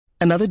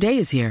Another day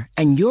is here,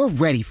 and you're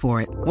ready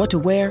for it. What to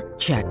wear?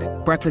 Check.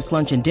 Breakfast,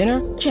 lunch, and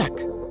dinner? Check.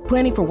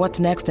 Planning for what's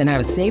next and how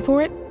to save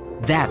for it?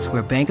 That's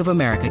where Bank of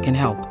America can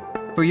help.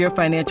 For your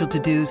financial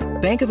to-dos,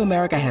 Bank of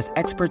America has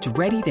experts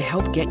ready to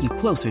help get you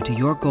closer to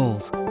your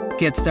goals.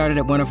 Get started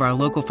at one of our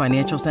local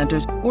financial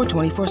centers or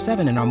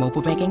 24/7 in our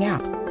mobile banking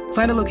app.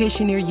 Find a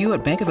location near you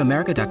at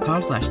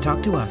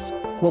bankofamerica.com/talktous.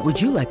 What would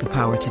you like the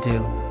power to do?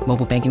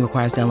 Mobile banking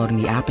requires downloading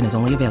the app and is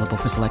only available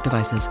for select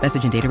devices.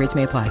 Message and data rates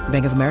may apply.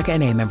 Bank of America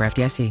N.A., member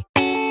FDIC.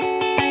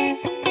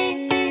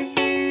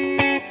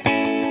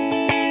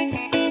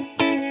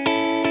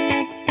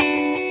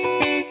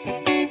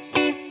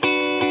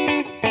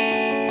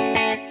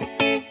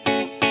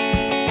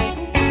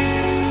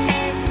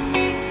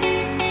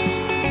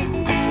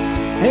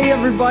 Hey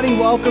everybody,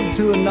 welcome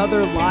to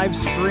another live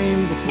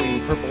stream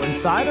between Purple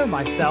Insider,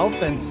 myself,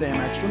 and Sam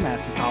Ekstrom,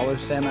 Matthew Collar,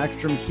 Sam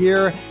Ekstrom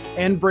here,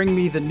 and Bring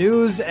Me the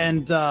News.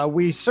 And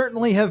we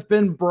certainly have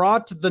been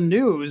brought the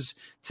news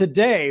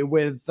today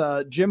with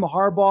Jim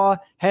Harbaugh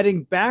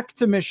heading back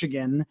to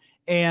Michigan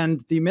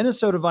and the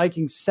Minnesota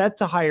Vikings set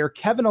to hire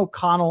Kevin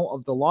O'Connell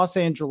of the Los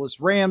Angeles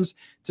Rams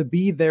to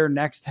be their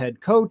next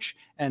head coach.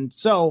 And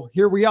so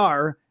here we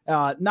are.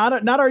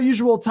 Not our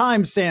usual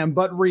time, Sam,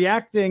 but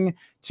reacting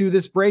to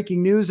this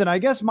breaking news. And I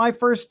guess my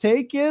first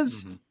take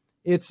is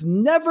It's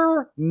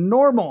never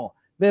normal.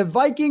 The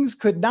Vikings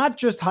could not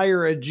just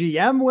hire a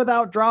GM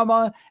without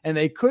drama, and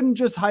they couldn't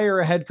just hire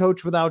a head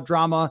coach without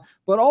drama.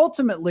 But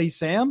ultimately,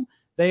 Sam,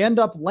 they end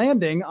up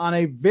landing on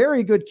a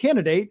very good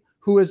candidate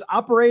who is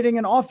operating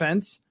an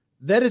offense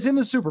that is in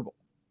the Super Bowl.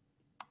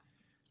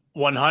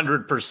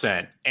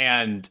 100%.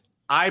 And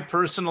I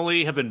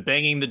personally have been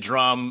banging the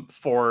drum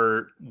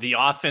for the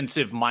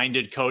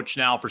offensive-minded coach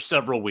now for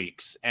several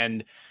weeks,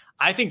 and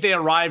I think they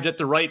arrived at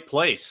the right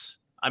place.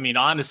 I mean,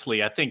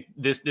 honestly, I think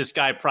this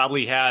guy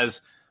probably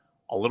has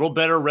a little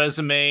better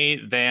resume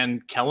than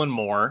Kellen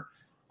Moore.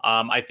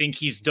 I think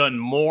he's done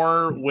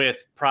more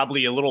with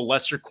probably a little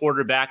lesser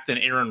quarterback than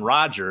Aaron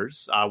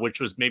Rodgers,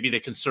 which was maybe the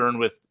concern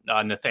with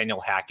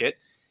Nathaniel Hackett.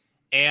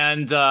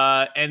 And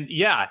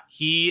yeah,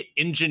 he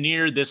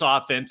engineered this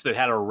offense that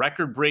had a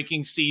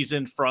record-breaking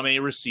season from a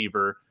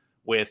receiver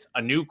with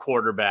a new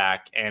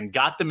quarterback and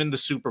got them in the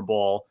Super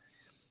Bowl.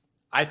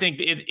 I think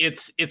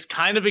it's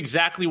kind of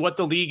exactly what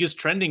the league is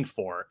trending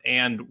for.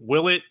 And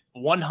will it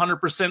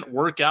 100%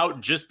 work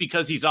out just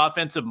because he's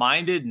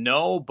offensive-minded?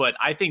 No, but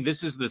I think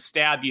this is the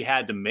stab you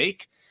had to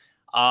make.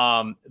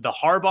 The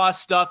Harbaugh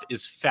stuff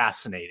is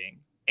fascinating.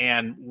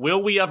 And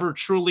will we ever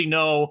truly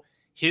know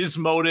his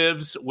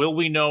motives? Will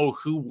we know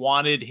who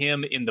wanted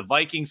him in the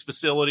Vikings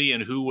facility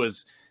and who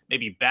was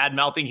maybe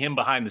bad-mouthing him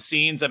behind the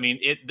scenes? I mean,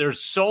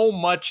 there's so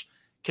much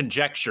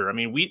conjecture. I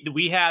mean,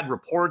 we had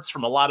reports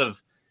from a lot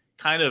of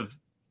kind of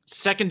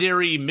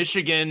secondary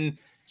Michigan,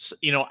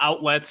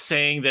 outlets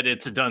saying that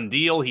it's a done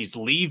deal. He's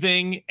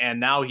leaving and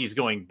now he's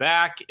going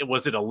back.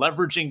 Was it a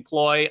leveraging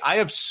ploy? I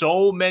have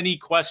so many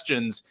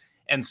questions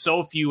and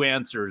so few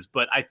answers,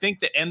 but I think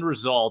the end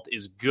result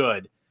is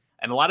good.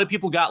 And a lot of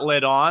people got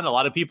led on. A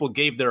lot of people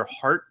gave their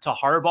heart to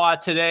Harbaugh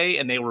today,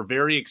 and they were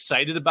very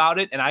excited about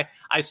it. And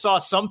I saw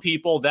some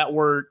people that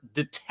were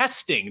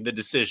detesting the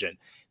decision.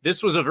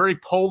 This was a very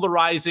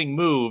polarizing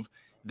move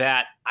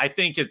that I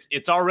think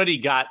it's already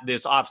got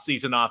this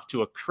offseason off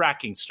to a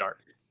cracking start.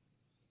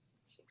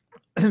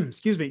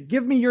 Excuse me.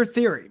 Give me your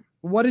theory.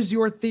 What is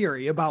your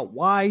theory about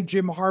why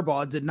Jim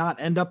Harbaugh did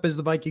not end up as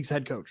the Vikings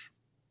head coach?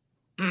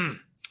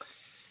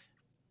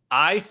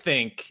 I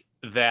think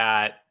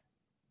that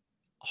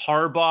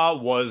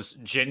Harbaugh was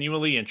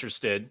genuinely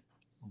interested,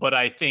 but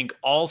I think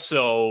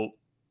also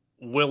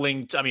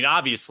willing to,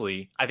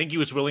 obviously, I think he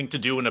was willing to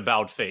do an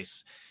about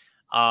face.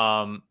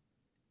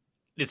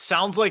 It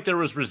sounds like there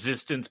was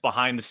resistance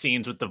behind the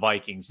scenes with the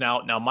Vikings.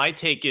 Now my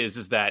take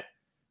is that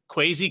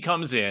Kwesi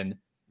comes in,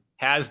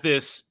 has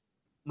this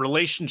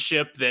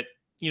relationship that,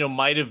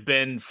 might have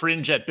been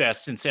fringe at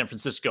best in San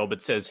Francisco,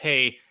 but says,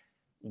 hey,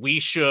 we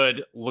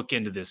should look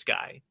into this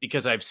guy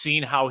because I've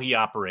seen how he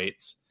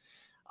operates.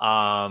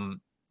 And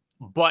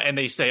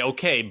they say,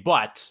 okay,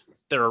 but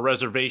there are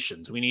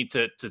reservations. We need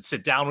to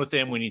sit down with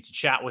him. We need to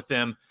chat with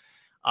him.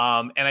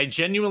 And I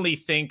genuinely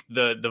think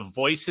the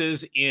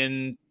voices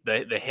in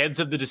the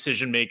heads of the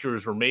decision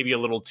makers were maybe a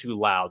little too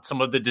loud.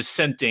 Some of the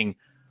dissenting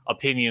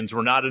opinions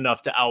were not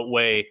enough to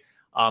outweigh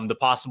the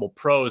possible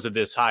pros of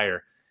this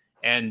hire.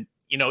 And,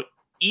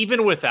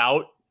 even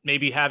without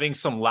maybe having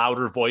some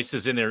louder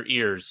voices in their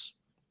ears,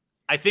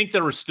 I think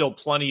there were still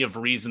plenty of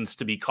reasons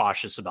to be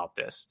cautious about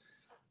this.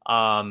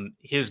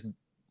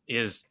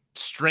 His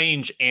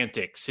strange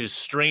antics, his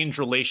strange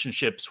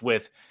relationships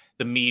with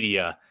the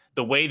media,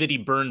 the way that he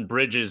burned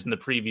bridges in the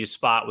previous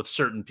spot with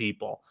certain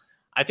people.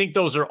 I think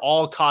those are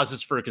all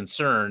causes for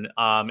concern.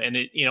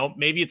 And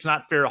maybe it's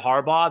not fair to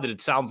Harbaugh that it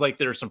sounds like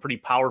there are some pretty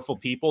powerful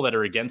people that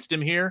are against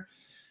him here.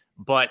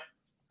 But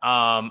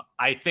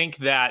I think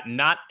that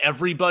not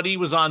everybody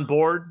was on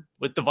board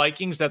with the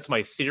Vikings. That's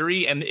my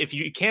theory. And if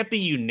you can't be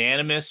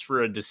unanimous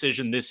for a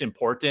decision this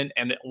important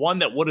and one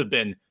that would have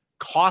been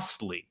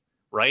costly,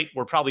 right?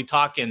 We're probably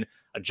talking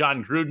a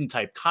John Gruden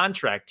type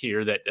contract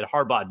here that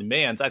Harbaugh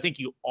demands, I think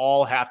you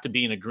all have to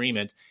be in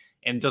agreement,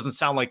 and it doesn't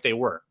sound like they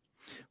were.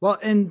 Well,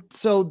 and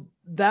so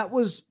that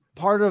was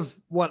part of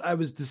what I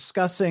was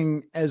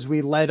discussing as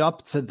we led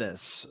up to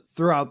this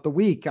throughout the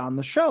week on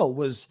the show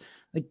was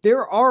like,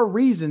 there are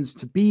reasons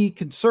to be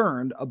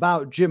concerned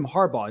about Jim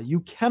Harbaugh. You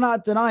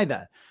cannot deny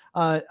that.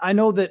 I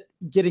know that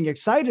getting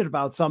excited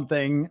about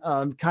something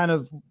kind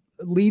of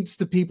leads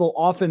to people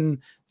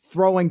often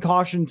throwing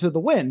caution to the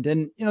wind.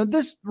 And,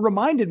 this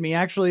reminded me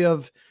actually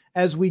of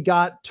as we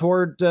got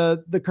toward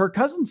the Kirk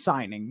Cousins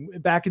signing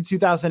back in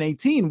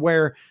 2018,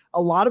 where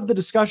a lot of the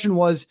discussion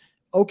was,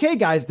 okay,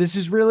 guys, this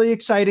is really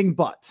exciting,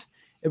 but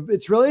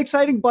it's really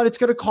exciting, but it's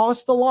going to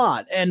cost a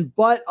lot.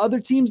 But other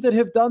teams that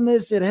have done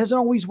this, it hasn't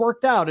always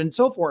worked out and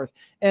so forth.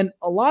 And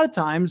a lot of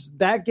times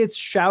that gets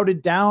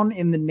shouted down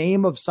in the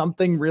name of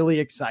something really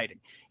exciting.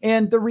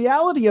 And the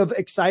reality of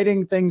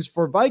exciting things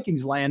for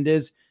Vikings land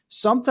is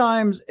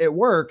sometimes it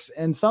works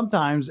and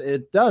sometimes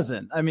it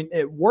doesn't. I mean,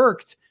 it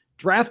worked.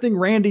 Drafting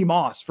Randy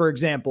Moss, for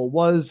example,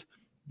 was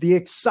the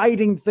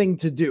exciting thing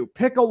to do.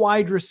 Pick a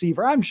wide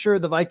receiver. I'm sure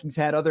the Vikings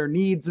had other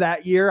needs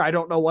that year. I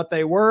don't know what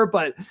they were,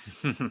 but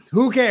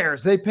who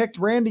cares? They picked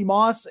Randy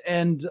Moss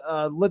and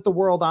lit the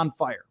world on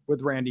fire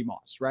with Randy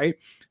Moss, right?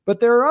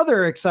 But there are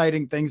other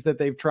exciting things that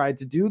they've tried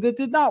to do that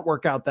did not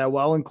work out that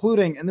well,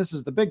 including, and this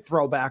is the big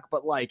throwback,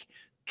 but like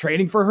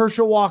trading for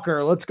Herschel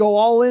Walker. Let's go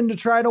all in to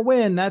try to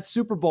win that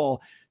Super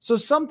Bowl. So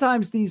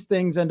sometimes these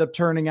things end up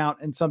turning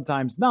out and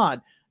sometimes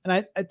not.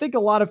 And I think a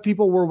lot of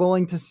people were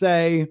willing to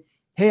say,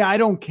 hey, I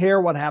don't care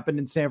what happened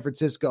in San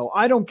Francisco.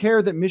 I don't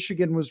care that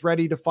Michigan was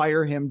ready to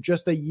fire him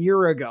just a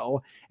year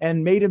ago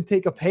and made him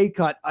take a pay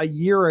cut a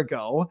year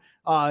ago.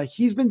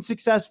 He's been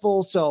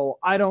successful, so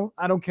I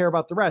don't care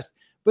about the rest.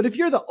 But if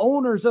you're the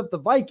owners of the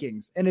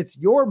Vikings and it's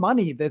your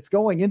money that's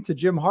going into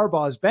Jim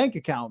Harbaugh's bank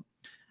account,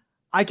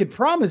 I can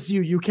promise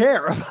you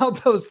care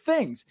about those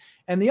things.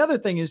 And the other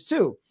thing is,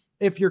 too,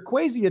 if you're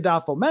Kwesi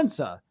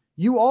Adolfo-Mensah,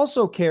 you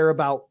also care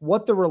about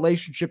what the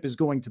relationship is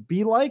going to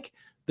be like,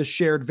 the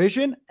shared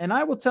vision. And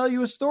I will tell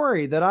you a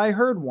story that I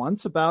heard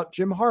once about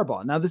Jim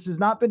Harbaugh. Now, this has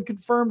not been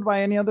confirmed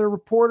by any other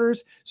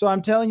reporters, so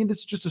I'm telling you this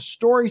is just a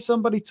story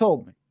somebody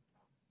told me,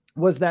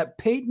 was that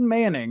Peyton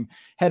Manning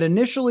had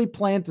initially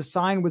planned to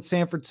sign with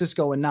San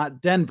Francisco and not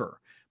Denver.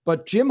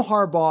 But Jim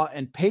Harbaugh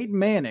and Peyton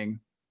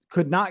Manning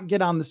could not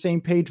get on the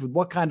same page with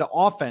what kind of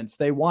offense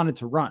they wanted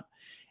to run.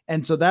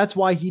 And so that's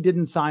why he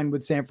didn't sign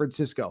with San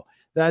Francisco.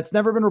 That's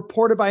never been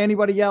reported by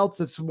anybody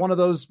else. It's one of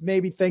those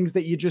maybe things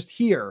that you just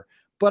hear.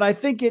 But I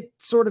think it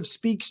sort of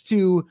speaks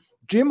to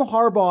Jim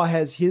Harbaugh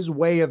has his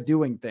way of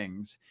doing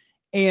things.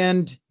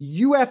 And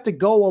you have to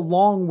go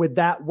along with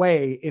that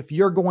way if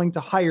you're going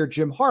to hire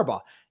Jim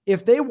Harbaugh.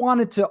 If they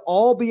wanted to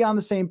all be on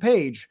the same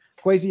page,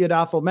 Kwesi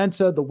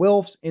Adolfo-Mensah, the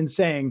Wilfs, in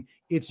saying,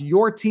 it's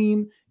your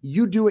team,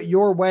 you do it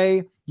your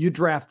way, you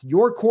draft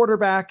your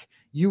quarterback,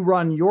 you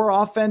run your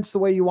offense the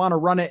way you want to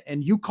run it,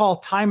 and you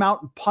call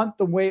timeout and punt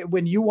the way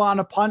when you want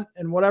to punt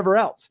and whatever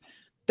else.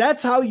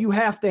 That's how you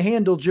have to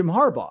handle Jim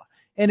Harbaugh.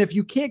 And if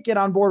you can't get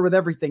on board with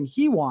everything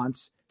he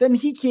wants, then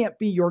he can't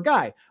be your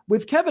guy.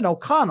 With Kevin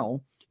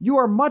O'Connell, you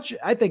are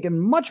I think, in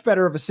much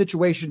better of a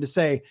situation to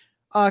say,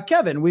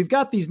 Kevin, we've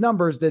got these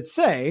numbers that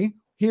say,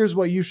 here's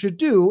what you should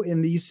do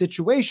in these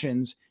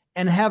situations,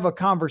 and have a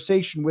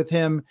conversation with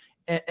him.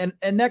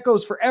 And that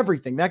goes for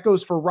everything. That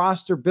goes for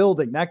roster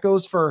building. That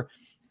goes for,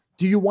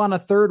 do you want a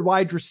third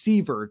wide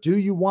receiver?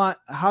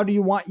 How do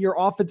you want your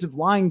offensive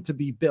line to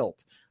be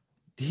built?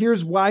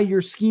 Here's why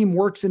your scheme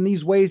works in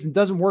these ways and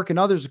doesn't work in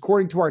others,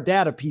 according to our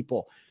data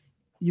people.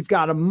 You've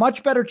got a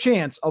much better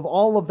chance of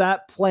all of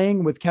that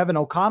playing with Kevin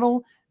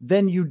O'Connell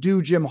than you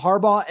do Jim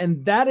Harbaugh.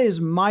 And that is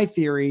my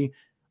theory.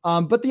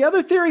 But the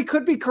other theory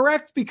could be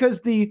correct,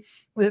 because the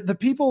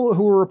people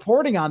who were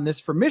reporting on this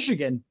from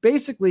Michigan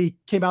basically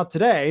came out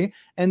today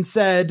and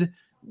said,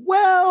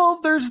 well,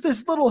 there's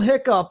this little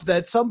hiccup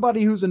that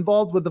somebody who's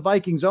involved with the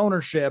Vikings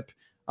ownership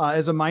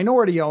as a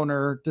minority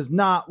owner does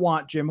not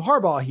want Jim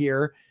Harbaugh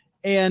here.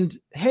 And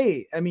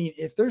hey, I mean,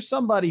 if there's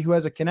somebody who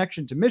has a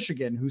connection to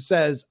Michigan who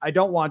says, I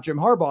don't want Jim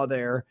Harbaugh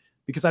there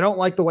because I don't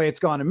like the way it's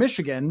gone in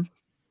Michigan,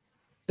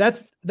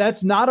 that's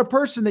not a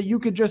person that you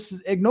could just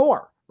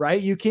ignore,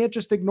 right? You can't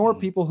just ignore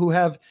people who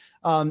have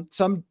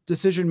some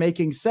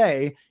decision-making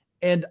say.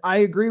 And I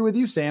agree with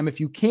you, Sam. If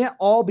you can't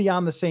all be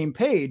on the same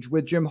page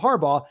with Jim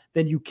Harbaugh,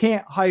 then you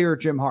can't hire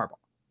Jim Harbaugh.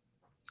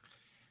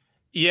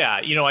 Yeah.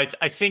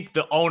 I think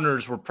the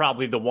owners were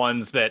probably the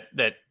ones that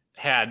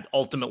had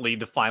ultimately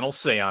the final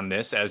say on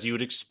this, as you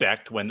would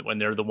expect when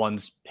they're the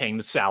ones paying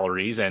the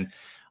salaries. And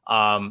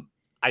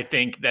I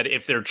think that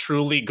if they're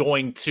truly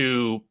going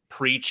to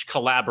preach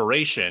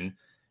collaboration,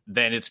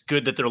 then it's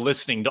good that they're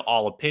listening to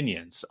all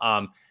opinions.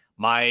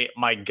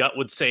 My gut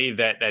would say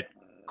that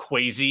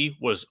Kwesi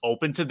was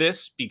open to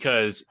this,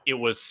 because it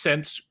was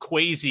since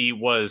Kwesi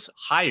was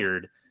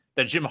hired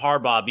that Jim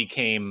Harbaugh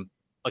became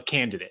a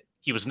candidate.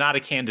 He was not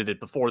a candidate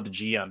before the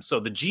GM. So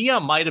the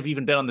GM might have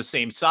even been on the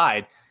same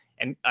side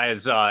and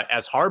as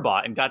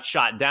Harbaugh and got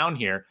shot down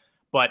here.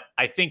 But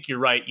I think you're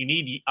right. You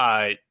need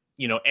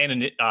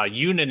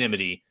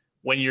unanimity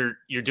when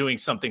you're doing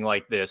something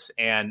like this.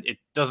 And it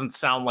doesn't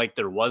sound like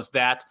there was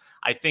that.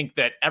 I think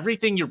that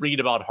everything you read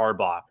about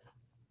Harbaugh,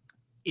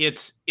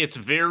 it's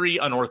very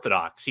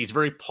unorthodox. He's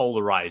very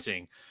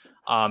polarizing.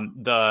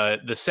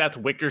 The Seth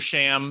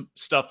Wickersham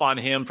stuff on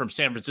him from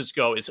San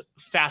Francisco is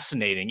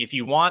fascinating. If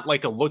you want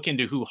like a look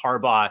into who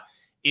Harbaugh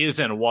is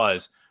and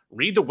was,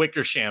 read the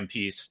Wickersham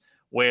piece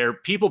where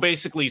people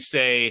basically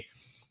say,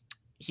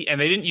 and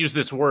they didn't use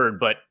this word,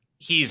 but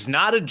he's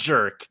not a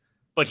jerk,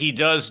 but he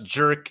does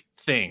jerk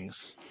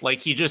things. Like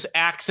he just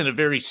acts in a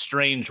very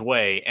strange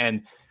way.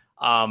 And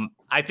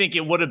I think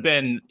it would have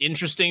been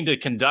interesting to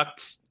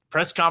conduct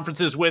press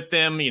conferences with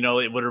him.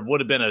 It would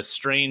have been a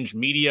strange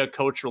media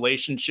coach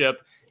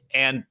relationship.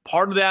 And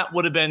part of that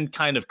would have been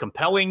kind of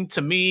compelling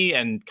to me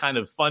and kind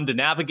of fun to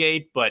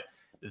navigate. But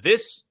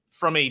this,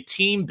 from a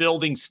team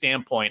building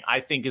standpoint, I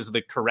think is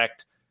the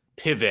correct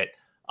pivot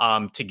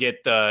to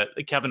get the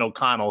Kevin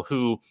O'Connell,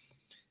 who,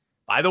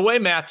 by the way,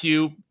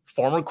 Matthew,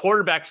 former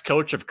quarterbacks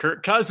coach of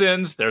Kirk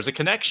Cousins. There's a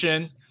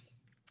connection.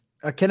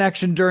 A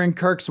connection during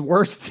Kirk's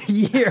worst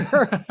year.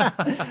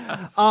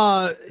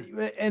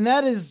 And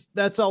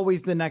that's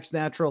always the next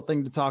natural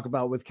thing to talk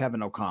about with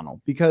Kevin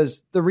O'Connell,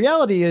 because the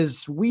reality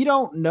is we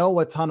don't know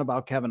a ton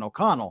about Kevin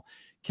O'Connell.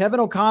 Kevin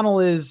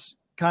O'Connell is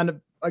kind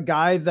of a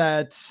guy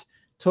that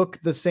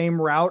took the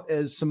same route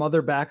as some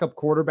other backup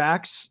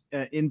quarterbacks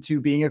into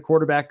being a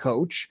quarterback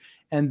coach,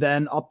 and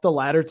then up the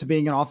ladder to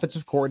being an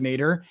offensive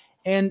coordinator.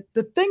 And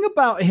the thing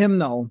about him,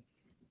 though,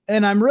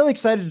 and I'm really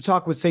excited to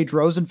talk with Sage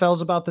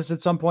Rosenfels about this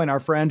at some point, our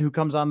friend who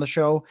comes on the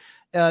show,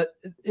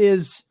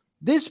 is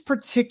this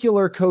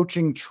particular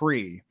coaching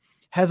tree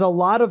has a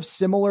lot of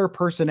similar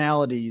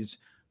personalities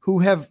who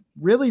have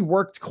really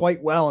worked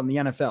quite well in the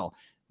NFL.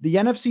 The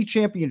NFC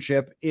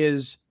Championship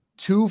is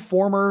two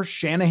former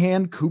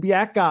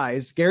Shanahan-Kubiak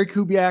guys. Gary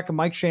Kubiak and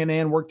Mike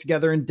Shanahan worked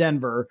together in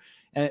Denver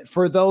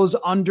for those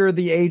under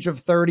the age of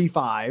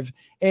 35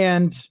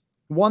 and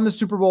won the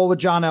Super Bowl with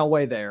John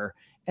Elway there.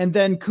 And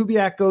then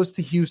Kubiak goes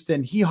to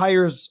Houston. He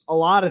hires a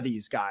lot of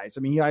these guys.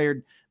 I mean, he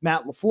hired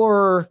Matt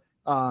LaFleur,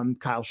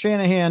 Kyle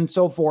Shanahan,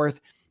 so forth.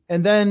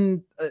 And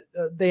then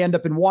they end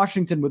up in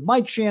Washington with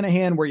Mike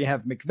Shanahan, where you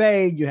have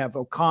McVay, you have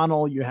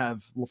O'Connell, you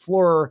have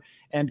LaFleur,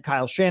 and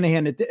Kyle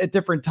Shanahan at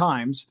different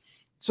times.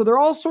 So they're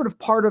all sort of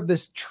part of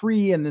this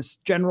tree and this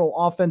general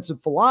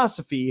offensive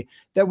philosophy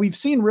that we've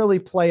seen really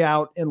play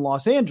out in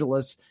Los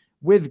Angeles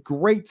with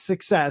great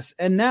success.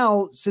 And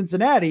now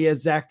Cincinnati,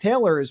 as Zach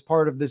Taylor is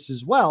part of this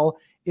as well,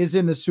 is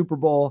in the Super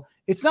Bowl.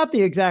 It's not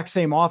the exact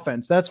same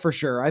offense, that's for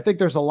sure. I think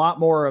there's a lot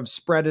more of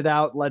spread it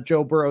out, let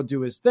Joe Burrow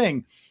do his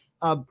thing.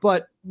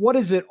 But what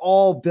is it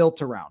all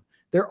built around?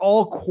 They're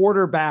all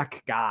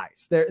quarterback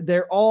guys.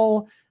 They're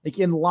all like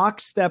in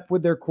lockstep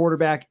with their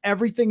quarterback.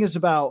 Everything is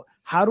about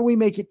how do we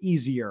make it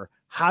easier?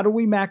 How do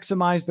we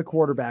maximize the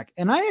quarterback?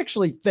 And I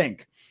actually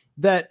think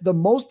that the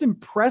most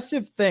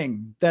impressive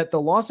thing that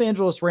the Los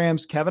Angeles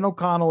Rams, Kevin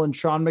O'Connell and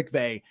Sean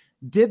McVay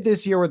did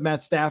this year with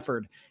Matt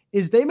Stafford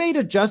is they made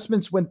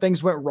adjustments when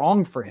things went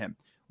wrong for him.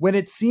 When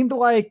it seemed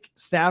like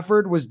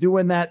Stafford was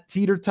doing that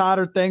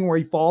teeter-totter thing where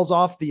he falls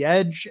off the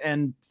edge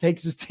and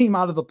takes his team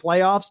out of the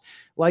playoffs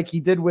like he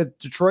did with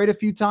Detroit a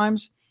few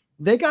times,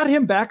 they got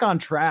him back on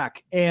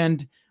track,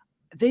 and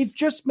they've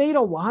just made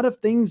a lot of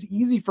things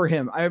easy for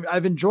him.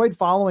 I've enjoyed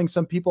following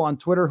some people on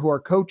Twitter who are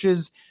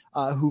coaches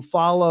who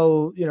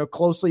follow,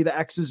 closely the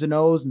X's and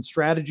O's and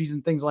strategies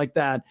and things like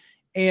that.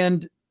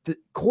 And the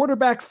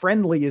quarterback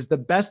friendly is the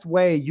best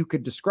way you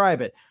could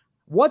describe it.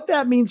 What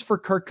that means for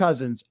Kirk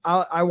Cousins,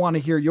 I want to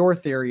hear your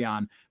theory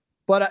on.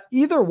 But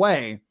either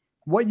way,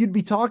 what you'd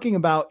be talking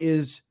about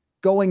is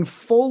going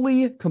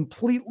fully,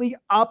 completely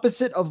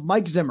opposite of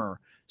Mike Zimmer,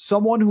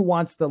 someone who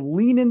wants to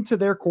lean into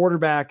their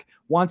quarterback,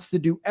 wants to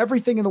do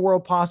everything in the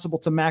world possible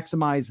to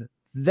maximize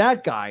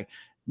that guy,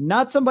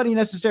 not somebody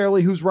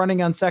necessarily who's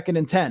running on 2nd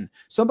and 10,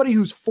 somebody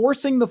who's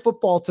forcing the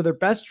football to their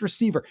best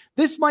receiver.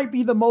 This might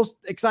be the most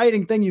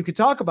exciting thing you could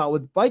talk about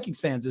with Vikings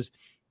fans is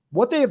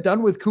what they have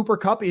done with Cooper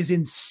Kupp is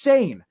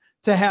insane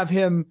to have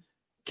him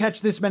catch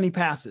this many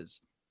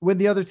passes when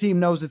the other team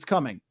knows it's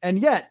coming. And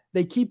yet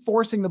they keep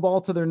forcing the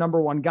ball to their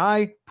number one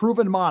guy,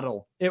 proven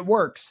model. It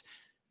works.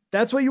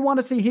 That's what you want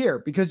to see here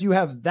because you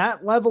have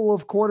that level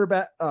of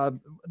quarterback,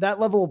 that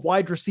level of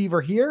wide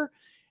receiver here.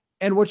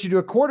 And what you do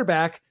at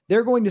quarterback,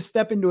 they're going to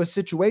step into a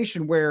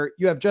situation where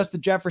you have Justin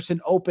Jefferson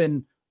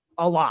open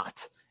a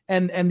lot.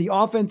 And the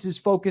offense is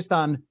focused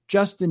on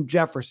Justin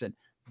Jefferson.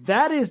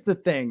 That is the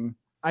thing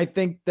I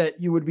think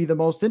that you would be the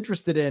most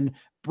interested in,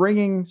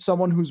 bringing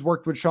someone who's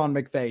worked with Sean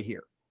McVay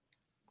here.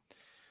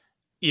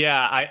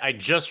 Yeah, I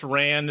just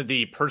ran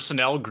the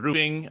personnel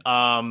grouping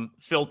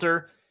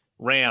filter.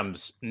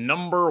 Rams,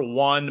 number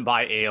one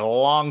by a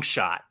long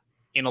shot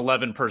in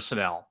 11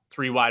 personnel,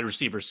 3 wide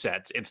receiver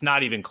sets. It's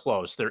not even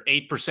close. They're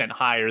 8%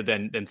 higher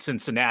than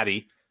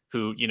Cincinnati,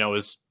 who,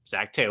 is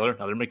Zach Taylor,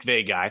 another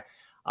McVay guy.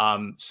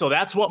 So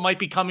that's what might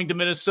be coming to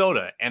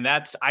Minnesota. And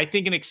that's, I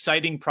think, an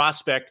exciting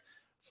prospect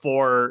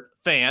for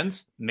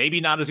fans, maybe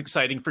not as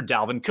exciting for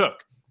Dalvin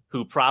Cook,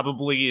 who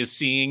probably is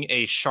seeing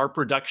a sharp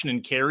reduction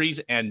in carries.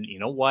 And you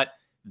know what?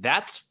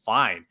 That's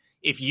fine.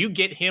 If you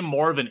get him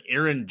more of an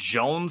Aaron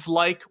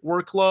Jones-like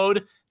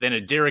workload than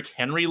a Derrick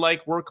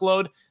Henry-like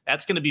workload,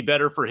 that's going to be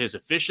better for his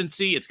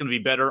efficiency. It's going to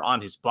be better on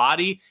his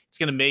body. It's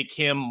going to make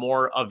him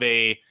more of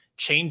a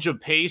change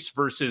of pace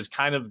versus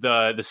kind of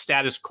the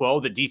status quo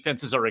that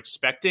defenses are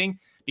expecting.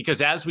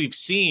 Because as we've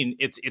seen,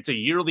 it's a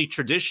yearly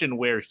tradition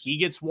where he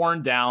gets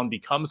worn down,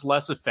 becomes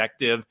less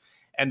effective,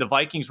 and the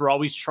Vikings were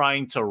always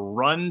trying to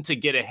run to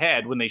get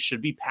ahead when they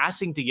should be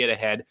passing to get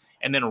ahead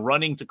and then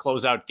running to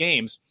close out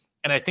games.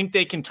 And I think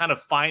they can kind of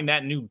find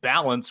that new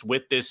balance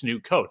with this new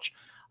coach.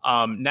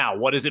 Now,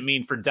 what does it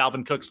mean for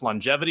Dalvin Cook's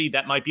longevity?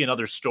 That might be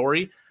another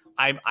story.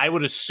 I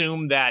would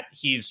assume that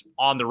he's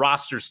on the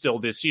roster still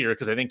this year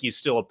because I think he's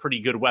still a pretty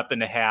good weapon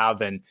to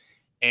have. And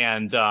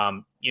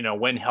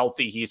when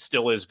healthy, he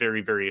still is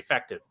very, very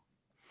effective.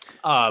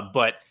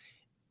 But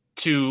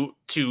to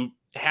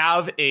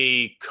have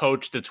a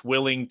coach that's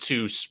willing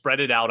to spread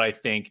it out, I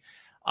think,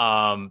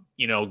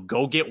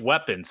 go get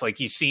weapons. Like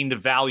he's seen the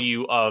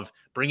value of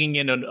bringing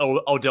in an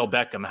Odell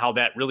Beckham, how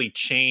that really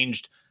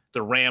changed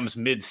the Rams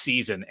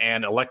mid-season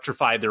and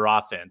electrified their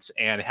offense,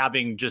 and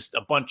having just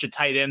a bunch of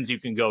tight ends you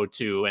can go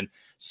to and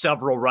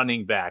several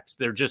running backs.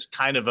 They're just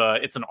kind of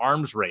it's an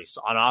arms race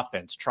on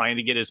offense, trying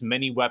to get as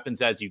many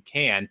weapons as you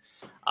can.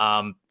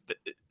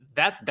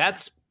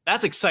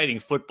 That's exciting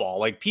football.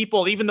 Like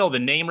people, even though the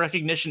name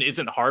recognition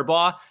isn't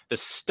Harbaugh, the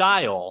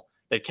style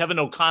that Kevin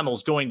O'Connell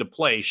is going to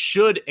play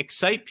should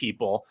excite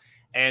people.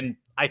 And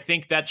I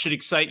think that should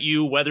excite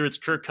you, whether it's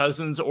Kirk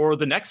Cousins or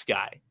the next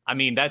guy. I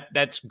mean,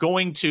 that's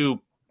going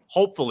to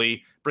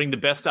hopefully bring the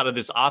best out of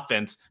this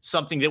offense,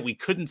 something that we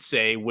couldn't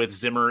say with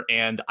Zimmer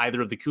and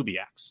either of the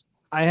Kubiaks.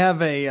 I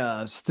have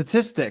a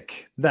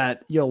statistic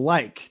that you'll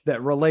like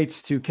that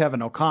relates to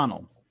Kevin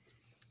O'Connell,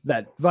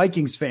 that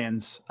Vikings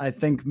fans, I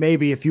think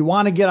maybe if you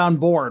want to get on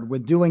board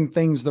with doing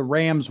things the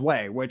Rams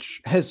way,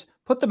 which has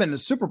put them in the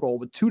Super Bowl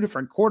with two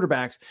different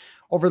quarterbacks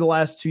over the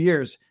last 2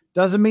 years,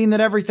 doesn't mean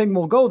that everything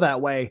will go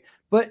that way,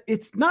 but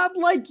it's not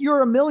like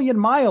you're a million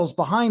miles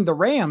behind the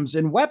Rams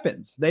in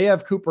weapons. They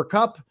have Cooper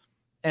Kupp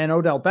and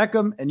Odell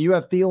Beckham, and you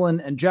have Thielen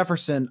and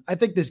Jefferson. I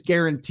think this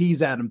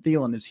guarantees Adam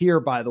Thielen is here,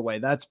 by the way.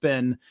 That's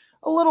been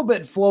a little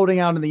bit floating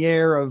out in the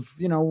air of,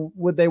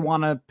 would they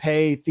want to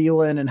pay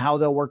Thielen and how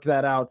they'll work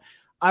that out.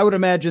 I would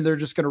imagine they're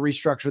just going to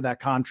restructure that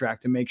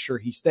contract and make sure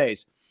he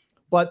stays.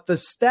 But the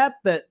stat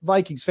that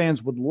Vikings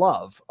fans would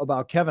love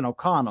about Kevin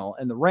O'Connell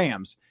and the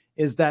Rams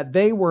is that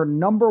they were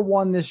number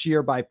one this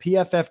year by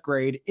PFF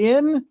grade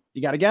in,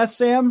 you got to guess,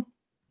 Sam?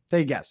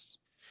 Take a guess.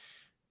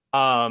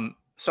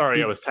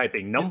 Sorry, I was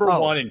typing. Number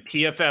one in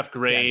PFF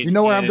grade. Yeah. Do you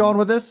know where I'm going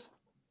with this?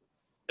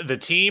 The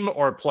team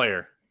or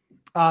player?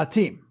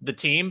 Team. The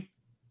team.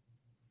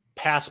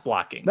 Pass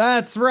blocking.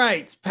 That's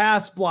right.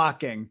 Pass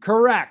blocking.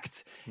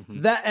 Correct.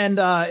 Mm-hmm. That and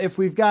if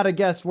we've got to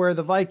guess where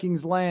the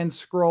Vikings land,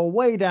 scroll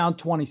way down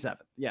 27.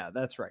 Yeah,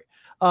 that's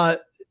right.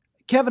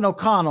 Kevin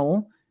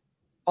O'Connell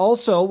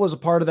also was a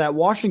part of that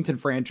Washington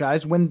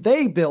franchise when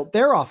they built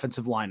their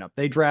offensive lineup.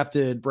 They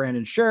drafted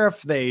Brandon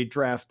Sheriff. They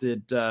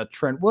drafted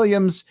Trent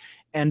Williams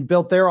and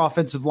built their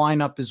offensive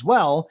lineup as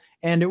well.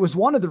 And it was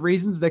one of the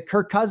reasons that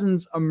Kirk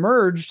Cousins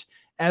emerged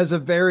as a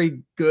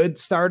very good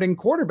starting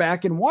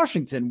quarterback in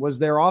Washington. Was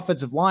their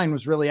offensive line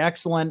was really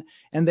excellent,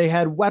 and they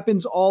had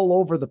weapons all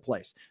over the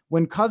place.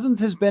 When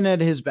Cousins has been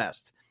at his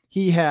best,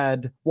 he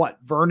had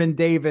Vernon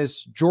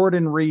Davis,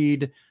 Jordan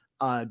Reed,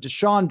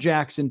 Deshaun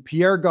Jackson,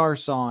 Pierre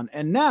Garçon,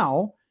 and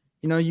now,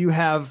 you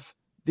have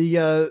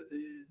the,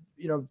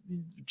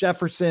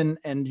 Jefferson,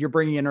 and you're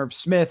bringing in Irv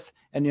Smith,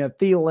 and you have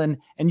Thielen,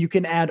 and you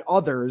can add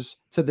others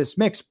to this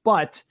mix,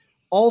 but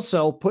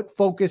also put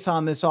focus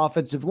on this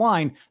offensive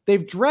line.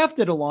 They've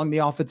drafted along the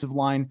offensive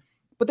line,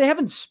 but they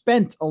haven't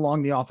spent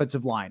along the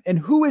offensive line. And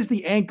who is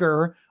the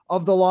anchor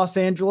of the Los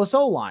Angeles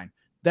O-line?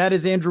 That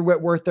is Andrew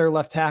Whitworth, their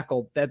left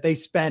tackle, that they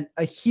spent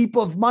a heap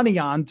of money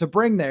on to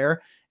bring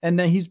there. And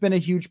then he's been a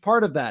huge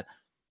part of that.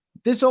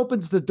 This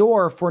opens the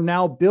door for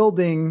now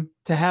building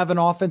to have an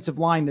offensive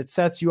line that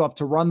sets you up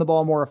to run the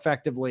ball more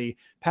effectively,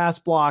 pass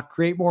block,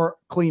 create more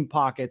clean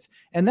pockets.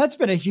 And that's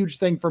been a huge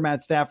thing for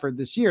Matt Stafford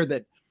this year,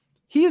 that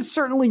he is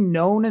certainly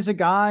known as a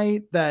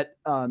guy that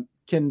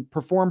can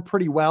perform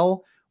pretty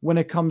well when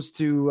it comes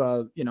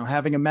to,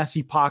 having a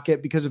messy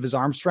pocket because of his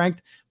arm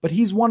strength, but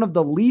he's one of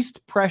the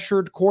least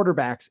pressured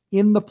quarterbacks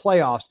in the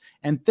playoffs.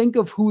 And think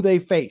of who they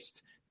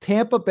faced.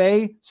 Tampa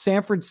Bay,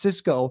 San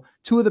Francisco,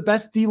 two of the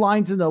best D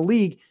lines in the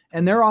league,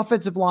 and their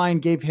offensive line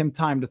gave him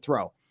time to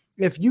throw.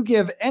 If you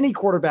give any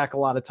quarterback a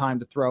lot of time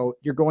to throw,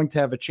 you're going to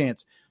have a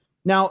chance.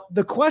 Now,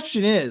 the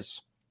question is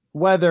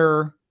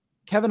whether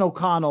Kevin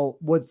O'Connell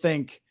would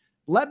think,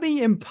 let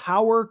me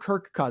empower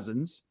Kirk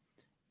Cousins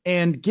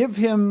and give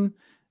him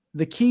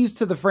the keys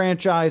to the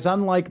franchise,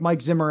 unlike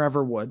Mike Zimmer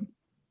ever would,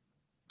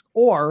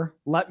 or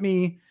let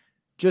me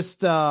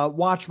just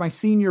watch my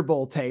Senior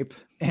Bowl tape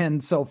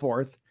and so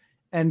forth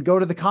and go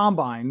to the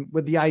combine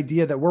with the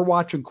idea that we're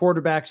watching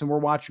quarterbacks and we're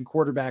watching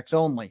quarterbacks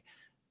only.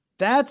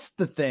 That's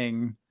the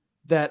thing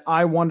that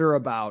I wonder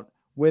about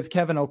with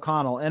Kevin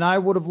O'Connell. And I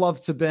would have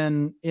loved to have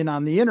been in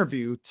on the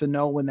interview to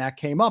know when that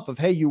came up of,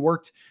 hey, you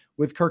worked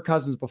with Kirk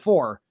Cousins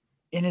before.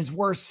 In his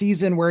worst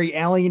season where he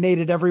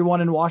alienated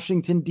everyone in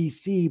Washington,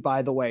 D.C.,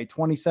 by the way,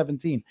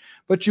 2017.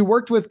 But you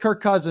worked with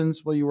Kirk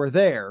Cousins while you were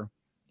there.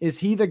 Is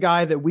he the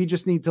guy that we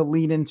just need to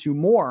lean into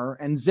more?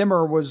 And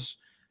Zimmer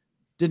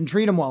didn't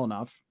treat him well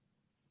enough.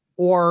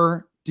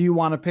 Or do you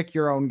want to pick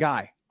your own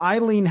guy? I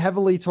lean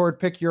heavily toward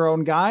pick your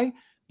own guy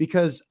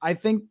because I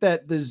think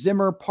that the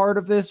Zimmer part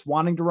of this,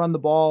 wanting to run the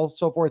ball,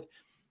 so forth,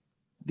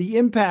 the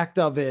impact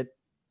of it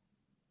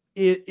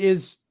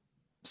is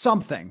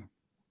something.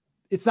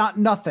 It's not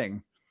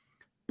nothing,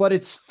 but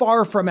it's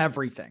far from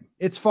everything.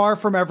 It's far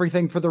from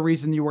everything for the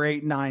reason you were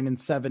 8-9 and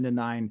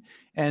 7-9,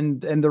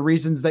 and the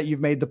reasons that you've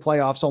made the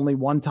playoffs only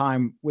one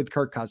time with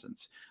Kirk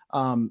Cousins.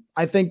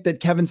 I think that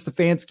Kevin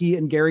Stefanski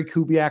and Gary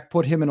Kubiak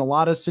put him in a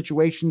lot of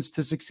situations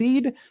to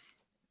succeed,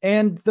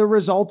 and the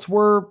results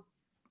were,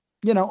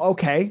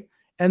 okay.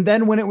 And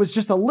then when it was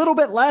just a little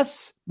bit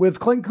less with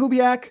Clint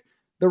Kubiak,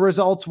 the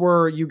results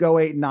were you go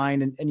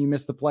 8-9 and you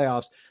miss the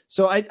playoffs.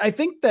 So I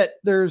think that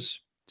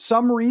there's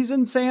some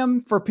reason,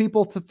 Sam, for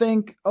people to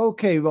think,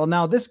 okay, well,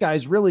 now this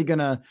guy's really going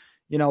to,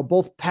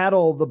 both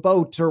paddle the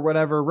boat or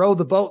whatever, row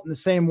the boat in the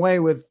same way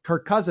with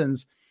Kirk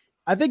Cousins.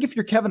 I think if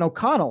you're Kevin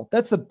O'Connell,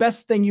 that's the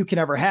best thing you can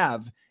ever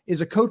have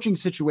is a coaching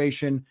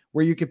situation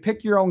where you can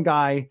pick your own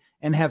guy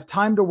and have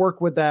time to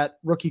work with that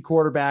rookie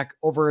quarterback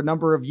over a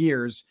number of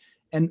years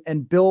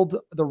and build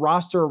the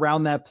roster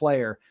around that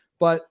player.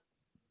 But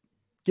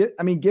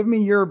give me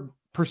your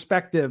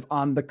perspective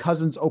on the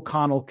Cousins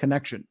O'Connell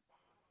connection.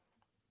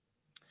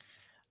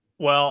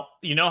 Well,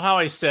 you know how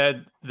I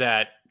said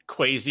that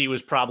Kwesi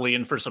was probably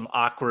in for some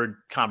awkward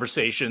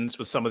conversations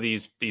with some of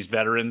these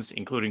veterans,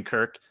 including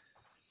Kirk?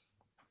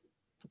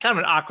 Kind of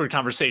an awkward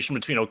conversation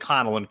between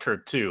O'Connell and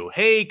Kirk too.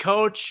 Hey,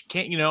 coach,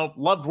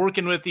 loved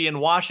working with you in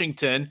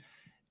Washington.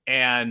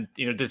 And,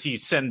 does he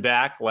send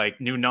back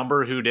like new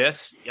number? Who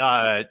dis?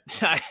 I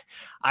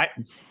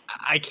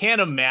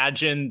can't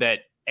imagine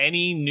that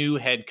any new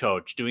head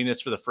coach doing this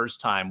for the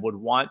first time would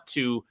want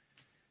to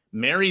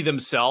marry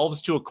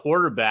themselves to a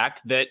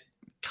quarterback that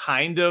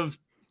kind of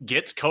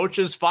gets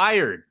coaches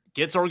fired,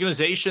 gets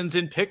organizations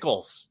in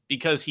pickles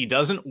because he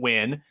doesn't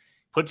win,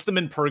 puts them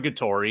in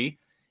purgatory,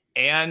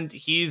 and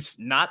he's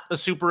not a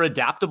super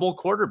adaptable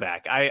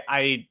quarterback.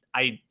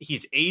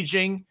 He's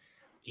aging,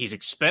 he's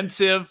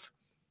expensive.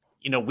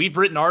 We've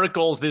written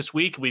articles this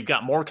week. We've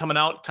got more coming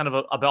out kind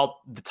of about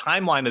the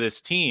timeline of this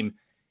team.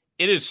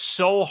 It is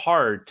so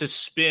hard to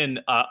spin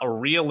a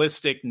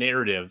realistic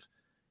narrative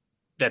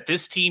that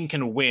this team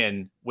can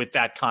win with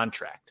that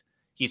contract.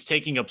 He's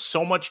taking up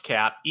so much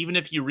cap. Even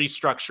if you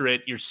restructure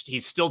it,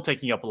 he's still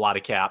taking up a lot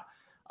of cap.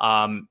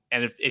 And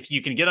if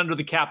you can get under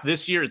the cap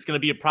this year, it's going to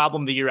be a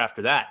problem the year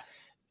after that.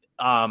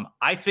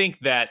 I think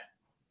that,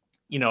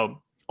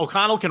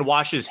 O'Connell can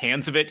wash his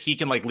hands of it. He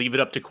can leave it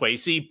up to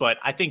Kwesi, but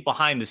I think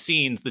behind the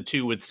scenes, the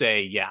two would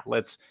say, yeah,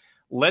 let's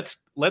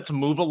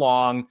move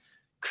along.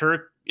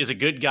 Kirk is a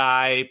good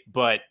guy,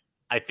 but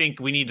I think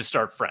we need to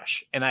start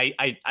fresh. And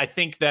I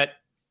think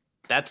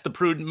that's the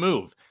prudent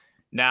move.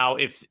 Now,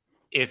 if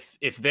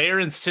they're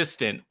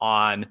insistent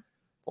on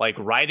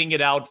riding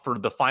it out for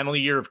the final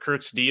year of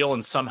Kirk's deal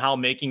and somehow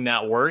making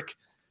that work,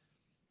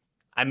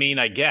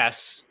 I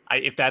guess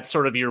if that's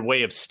sort of your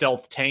way of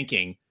stealth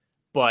tanking,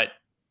 but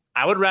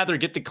I would rather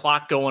get the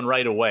clock going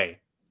right away.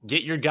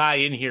 Get your guy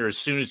in here as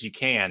soon as you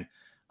can,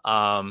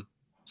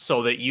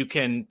 so that you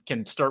can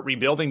start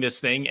rebuilding this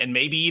thing and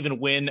maybe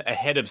even win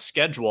ahead of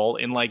schedule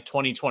in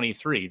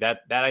 2023.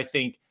 That I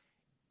think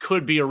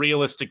could be a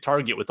realistic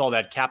target with all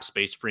that cap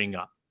space freeing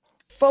up.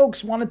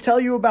 Folks, want to tell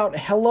you about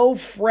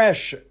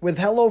HelloFresh. With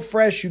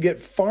HelloFresh, you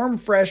get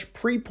farm-fresh,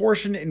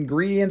 pre-portioned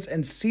ingredients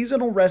and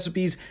seasonal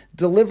recipes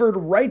delivered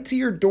right to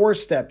your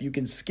doorstep. You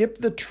can skip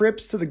the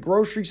trips to the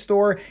grocery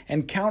store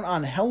and count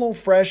on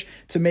HelloFresh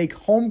to make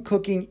home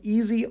cooking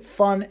easy,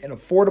 fun, and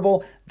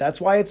affordable. That's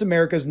why it's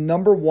America's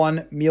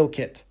 #1 meal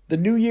kit. The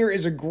new year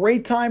is a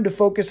great time to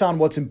focus on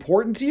what's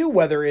important to you,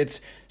 whether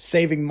it's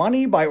saving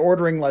money by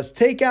ordering less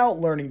takeout,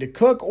 learning to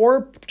cook,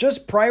 or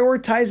just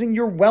prioritizing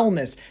your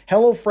wellness.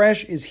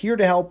 HelloFresh is here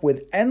to help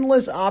with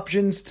endless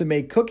options to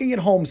make cooking at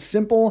home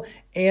simple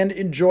and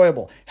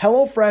enjoyable.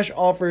 HelloFresh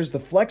offers the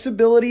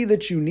flexibility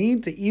that you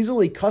need to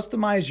easily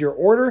customize your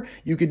order.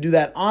 You can do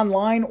that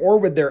online or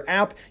with their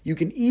app. You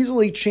can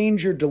easily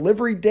change your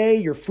delivery day,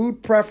 your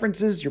food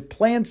preferences, your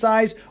plan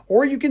size,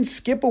 or you can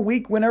skip a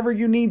week whenever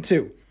you need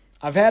to.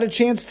 I've had a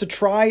chance to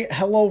try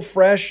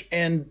HelloFresh,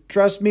 and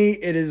trust me,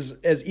 it is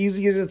as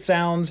easy as it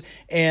sounds.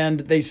 And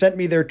they sent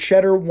me their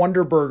Cheddar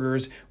Wonder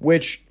Burgers,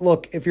 which,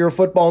 look, if you're a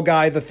football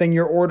guy, the thing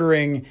you're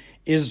ordering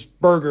is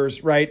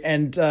burgers, right?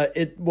 And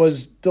it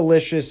was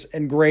delicious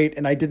and great,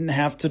 and I didn't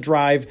have to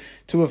drive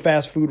to a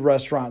fast food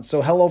restaurant.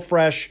 So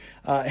HelloFresh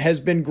has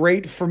been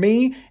great for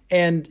me,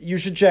 and you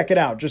should check it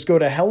out. Just go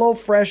to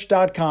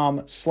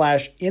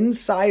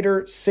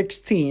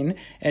HelloFresh.com/insider16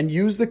 and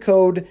use the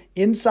code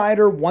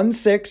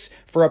insider16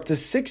 for up to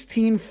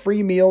 16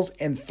 free meals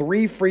and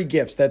 3 free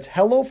gifts. That's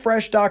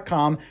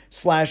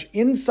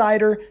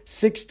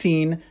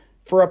HelloFresh.com/insider16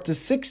 for up to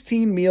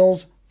 16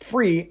 meals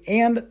free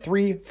and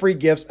 3 free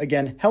gifts.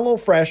 Again,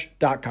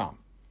 HelloFresh.com.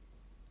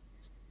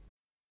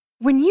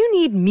 When you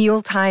need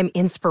mealtime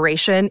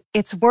inspiration,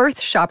 it's worth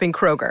shopping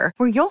Kroger,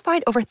 where you'll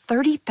find over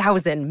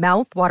 30,000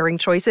 mouth-watering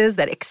choices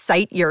that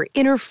excite your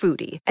inner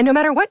foodie. And no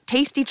matter what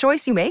tasty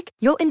choice you make,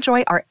 you'll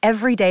enjoy our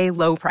everyday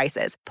low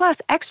prices, plus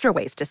extra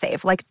ways to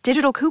save, like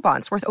digital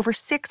coupons worth over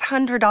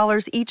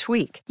 $600 each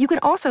week. You can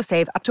also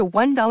save up to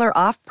 $1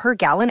 off per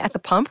gallon at the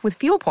pump with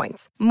fuel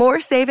points.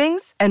 More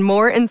savings and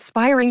more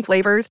inspiring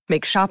flavors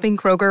make shopping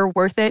Kroger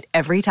worth it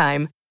every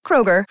time.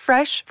 Kroger,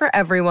 fresh for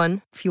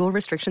everyone. Fuel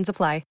restrictions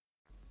apply.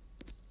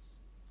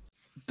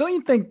 Don't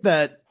you think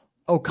that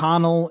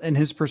O'Connell and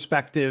his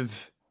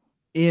perspective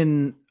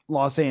in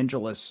Los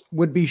Angeles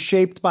would be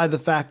shaped by the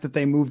fact that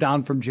they moved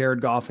on from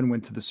Jared Goff and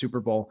went to the Super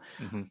Bowl?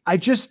 Mm-hmm. I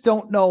just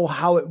don't know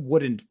how it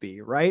wouldn't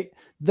be, right?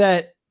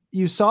 That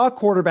you saw a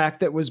quarterback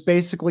that was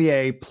basically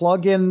a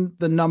plug in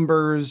the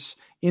numbers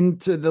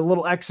into the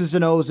little X's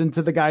and O's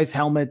into the guy's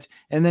helmet,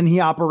 and then he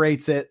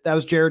operates it. That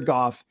was Jared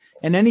Goff.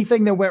 And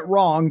anything that went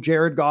wrong,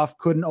 Jared Goff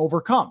couldn't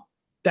overcome.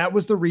 That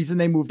was the reason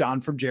they moved on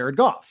from Jared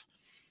Goff.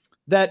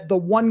 That the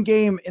one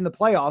game in the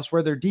playoffs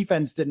where their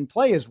defense didn't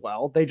play as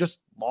well, they just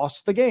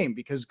lost the game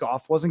because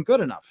Goff wasn't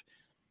good enough.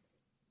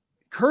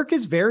 Kirk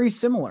is very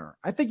similar.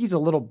 I think he's a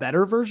little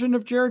better version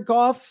of Jared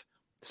Goff.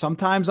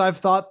 Sometimes I've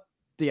thought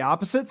the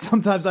opposite.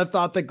 Sometimes I've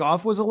thought that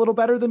Goff was a little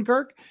better than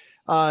Kirk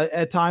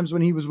at times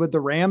when he was with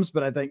the Rams.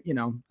 But I think,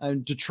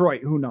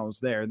 Detroit, who knows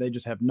there? They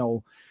just have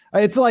no.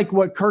 It's like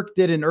what Kirk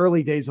did in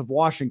early days of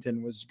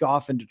Washington was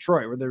Goff in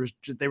Detroit, where they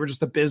were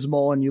just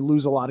abysmal and you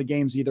lose a lot of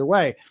games either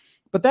way.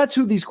 But that's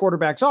who these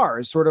quarterbacks are,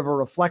 is sort of a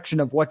reflection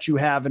of what you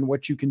have and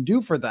what you can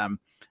do for them,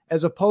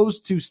 as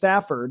opposed to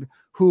Stafford,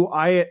 who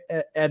I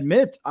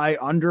admit I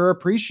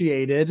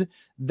underappreciated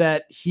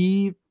that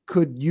he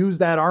could use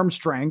that arm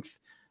strength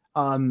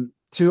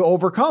to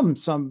overcome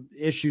some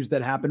issues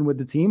that happened with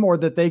the team, or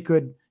that they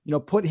could,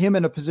 put him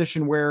in a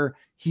position where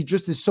he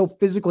just is so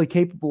physically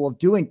capable of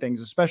doing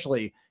things,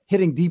 especially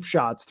hitting deep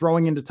shots,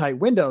 throwing into tight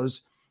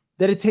windows,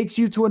 that it takes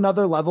you to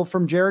another level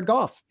from Jared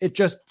Goff. It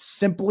just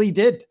simply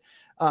did.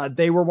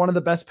 They were one of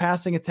the best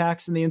passing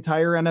attacks in the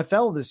entire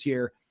NFL this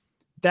year.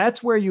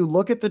 That's where you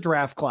look at the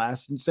draft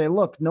class and say,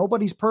 look,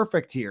 nobody's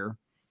perfect here,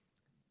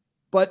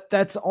 but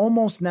that's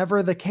almost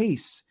never the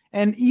case.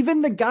 And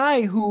even the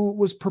guy who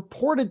was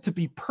purported to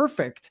be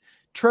perfect,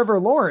 Trevor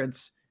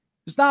Lawrence,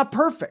 is not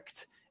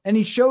perfect. And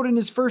he showed in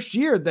his first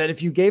year that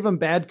if you gave him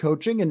bad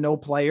coaching and no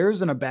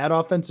players and a bad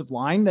offensive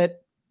line,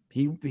 that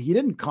he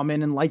didn't come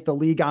in and light the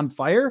league on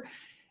fire.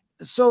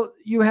 So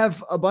you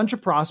have a bunch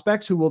of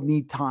prospects who will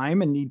need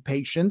time and need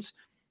patience.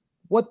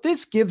 What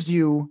this gives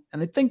you,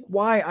 and I think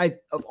why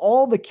of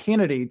all the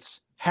candidates,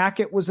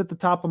 Hackett was at the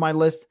top of my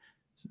list.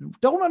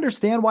 Don't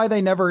understand why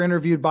they never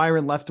interviewed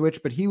Byron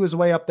Leftwich, but he was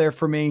way up there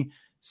for me.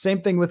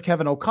 Same thing with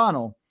Kevin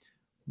O'Connell.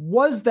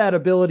 Was that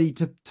ability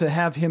to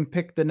have him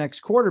pick the next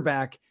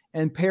quarterback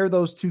and pair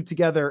those two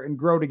together and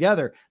grow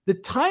together. The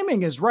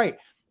timing is right.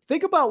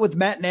 Think about with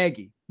Matt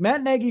Nagy.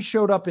 Matt Nagy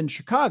showed up in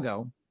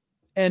Chicago.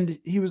 And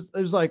it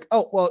was like,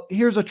 oh, well,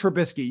 here's a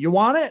Trubisky. You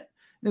want it?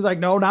 And he's like,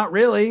 no, not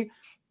really.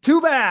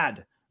 Too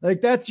bad.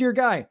 Like, that's your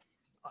guy.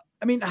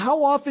 I mean,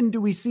 how often do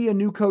we see a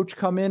new coach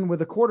come in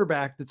with a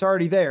quarterback that's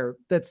already there,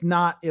 that's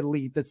not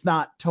elite, that's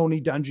not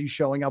Tony Dungy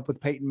showing up with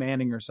Peyton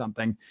Manning or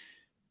something,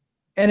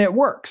 and it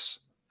works?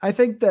 I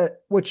think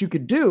that what you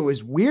could do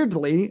is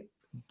weirdly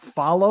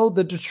follow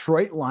the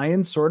Detroit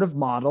Lions sort of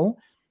model,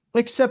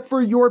 except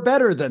for you're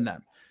better than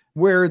them,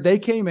 where they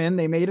came in,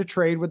 they made a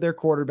trade with their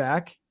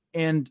quarterback,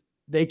 and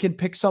they can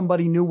pick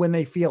somebody new when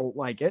they feel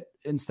like it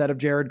instead of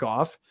Jared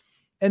Goff,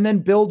 and then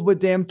build with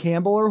Dan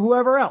Campbell or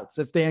whoever else.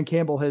 If Dan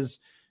Campbell has,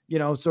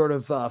 sort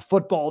of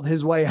footballed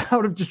his way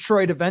out of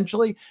Detroit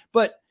eventually.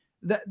 But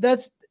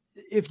that's,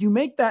 if you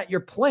make that your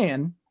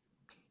plan,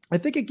 I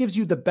think it gives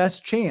you the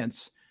best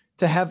chance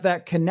to have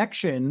that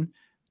connection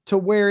to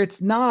where it's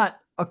not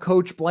a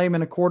coach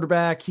blaming a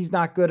quarterback. He's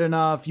not good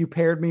enough. You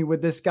paired me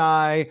with this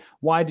guy.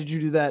 Why did you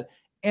do that?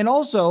 And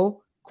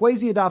also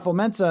Kwesi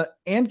Adofo-Mensah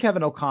and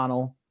Kevin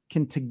O'Connell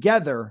can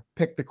together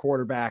pick the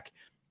quarterback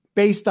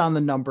based on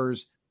the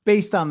numbers,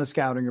 based on the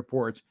scouting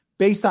reports,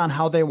 based on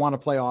how they want to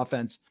play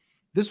offense.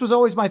 This was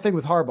always my thing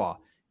with Harbaugh.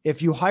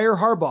 If you hire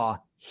Harbaugh,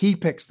 he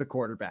picks the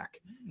quarterback.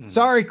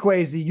 Sorry,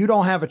 Kwesi, you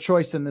don't have a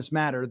choice in this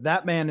matter.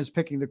 That man is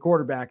picking the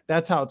quarterback.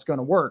 That's how it's going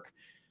to work.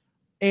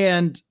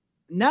 And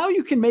now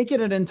you can make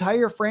it an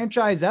entire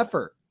franchise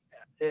effort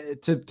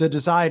to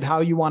decide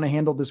how you want to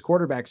handle this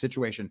quarterback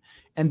situation.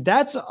 And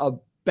that's a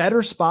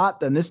better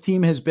spot than this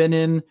team has been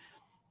in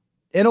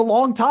in a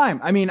long time.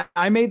 I mean,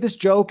 I made this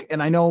joke,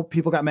 and I know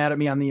people got mad at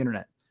me on the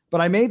internet,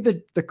 but I made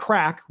the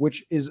crack,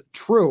 which is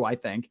true, I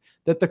think,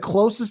 that the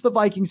closest the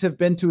Vikings have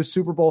been to a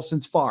Super Bowl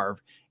since Favre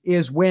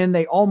is when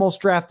they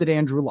almost drafted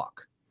Andrew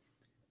Luck.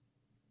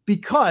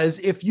 Because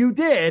if you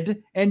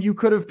did, and you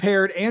could have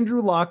paired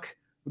Andrew Luck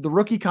with the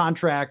rookie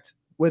contract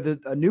with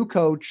a new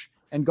coach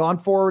and gone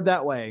forward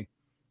that way,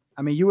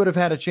 I mean, you would have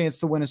had a chance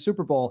to win a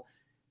Super Bowl.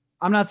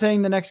 I'm not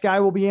saying the next guy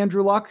will be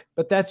Andrew Luck,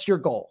 but that's your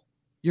goal.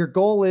 Your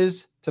goal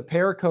is to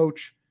pair a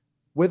coach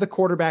with a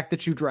quarterback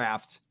that you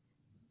draft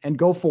and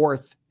go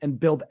forth and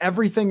build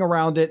everything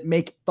around it.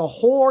 Make the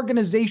whole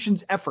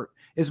organization's effort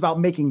is about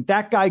making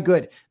that guy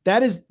good.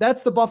 That's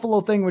the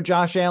Buffalo thing with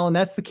Josh Allen.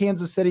 That's the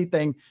Kansas City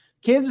thing.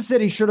 Kansas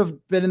City should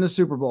have been in the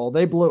Super Bowl.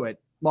 They blew it.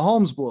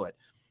 Mahomes blew it.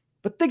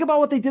 But think about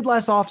what they did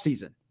last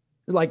offseason.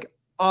 Like,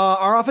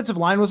 our offensive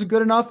line wasn't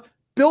good enough.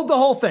 Build the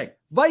whole thing.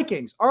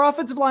 Vikings, our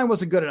offensive line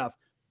wasn't good enough.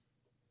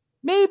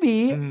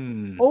 Maybe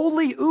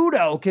Oli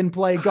Udoh can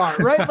play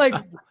guard, right? Like,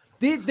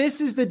 this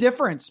is the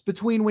difference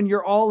between when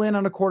you're all in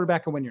on a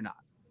quarterback and when you're not.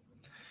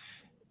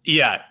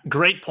 Yeah,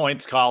 great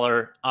points,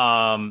 caller.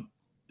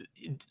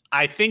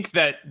 I think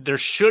that there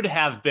should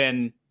have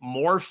been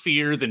more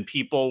fear than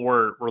people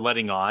were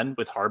letting on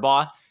with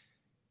Harbaugh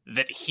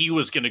that he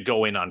was going to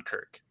go in on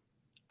Kirk.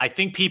 I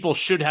think people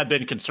should have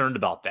been concerned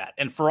about that.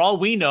 And for all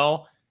we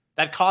know,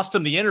 that cost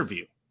him the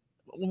interview.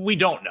 We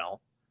don't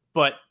know.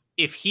 But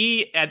if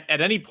he at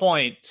any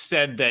point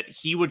said that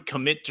he would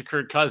commit to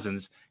Kirk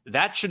Cousins,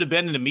 that should have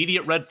been an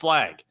immediate red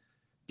flag.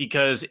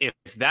 Because if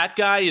that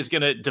guy is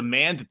going to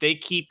demand that they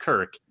keep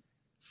Kirk,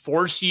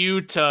 force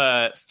you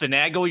to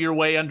finagle your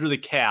way under the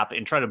cap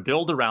and try to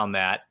build around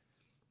that,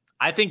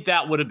 I think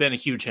that would have been a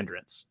huge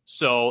hindrance.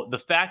 So the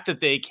fact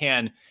that they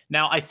can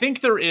now, I think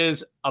there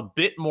is a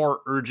bit more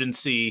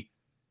urgency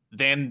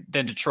than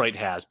Detroit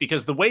has,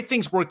 because the way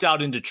things worked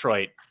out in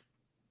Detroit,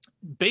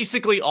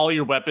 basically all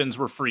your weapons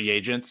were free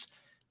agents.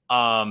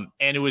 And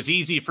it was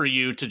easy for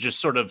you to just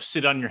sort of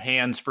sit on your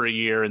hands for a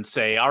year and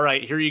say, all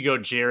right, here you go,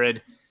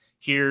 Jared.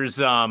 Here's,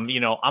 I'm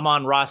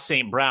on Ross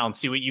St. Brown.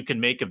 See what you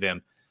can make of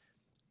him.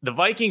 The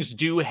Vikings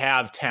do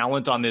have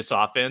talent on this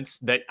offense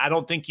that I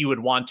don't think you would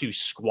want to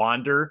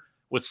squander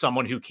with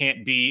someone who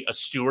can't be a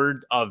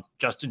steward of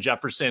Justin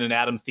Jefferson and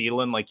Adam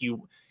Thielen. Like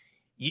you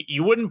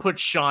wouldn't put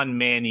Sean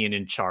Mannion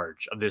in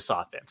charge of this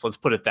offense. Let's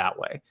put it that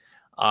way.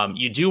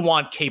 You do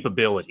want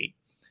capability,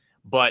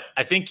 but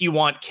I think you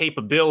want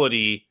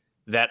capability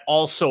that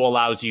also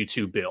allows you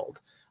to build.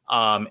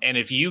 And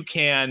if you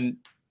can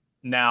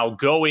now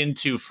go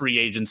into free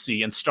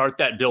agency and start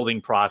that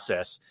building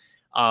process,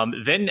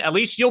 then at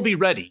least you'll be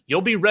ready.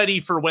 You'll be ready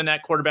for when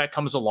that quarterback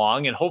comes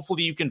along, and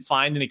hopefully you can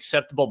find an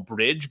acceptable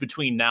bridge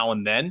between now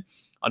and then.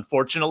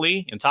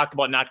 Unfortunately, and talk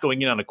about not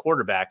going in on a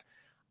quarterback,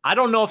 I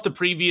don't know if the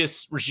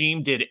previous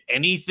regime did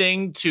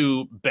anything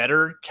to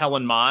better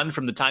Kellen Mond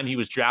from the time he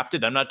was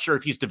drafted. I'm not sure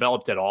if he's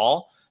developed at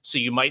all. So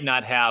you might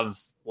not have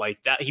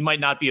like that. He might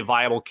not be a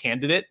viable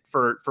candidate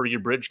for your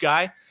bridge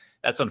guy.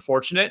 That's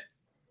unfortunate.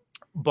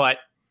 But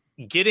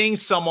getting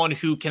someone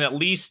who can at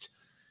least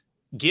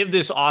give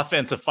this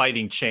offense a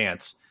fighting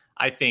chance,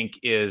 I think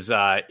is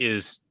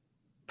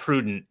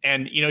prudent.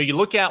 And, you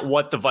look at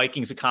what the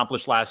Vikings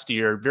accomplished last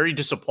year, very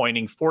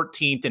disappointing,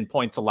 14th in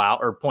points allowed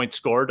or points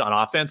scored on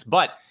offense.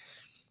 But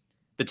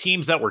the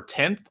teams that were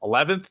 10th,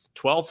 11th,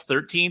 12th,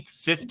 13th,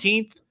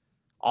 15th,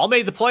 all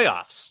made the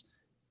playoffs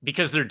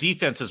because their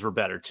defenses were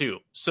better too.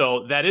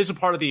 So that is a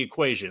part of the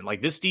equation.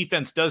 Like, this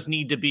defense does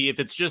need to be, if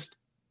it's just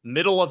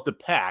middle of the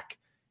pack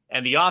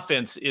and the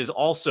offense is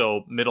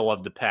also middle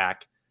of the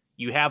pack,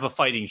 you have a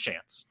fighting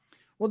chance.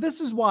 Well,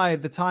 this is why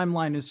the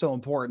timeline is so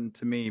important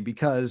to me,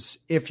 because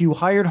if you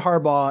hired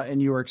Harbaugh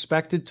and you were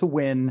expected to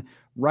win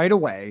right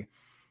away,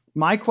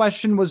 my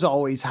question was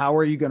always, how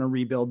are you going to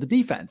rebuild the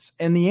defense?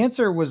 And the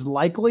answer was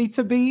likely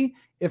to be,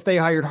 if they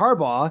hired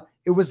Harbaugh,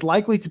 it was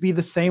likely to be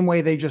the same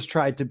way they just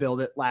tried to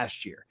build it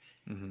last year.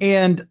 Mm-hmm.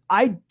 And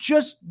I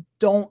just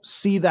don't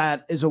see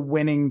that as a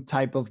winning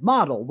type of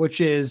model,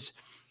 which is,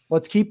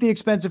 let's keep the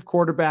expensive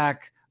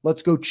quarterback.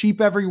 Let's go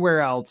cheap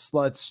everywhere else.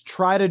 Let's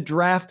try to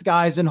draft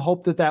guys and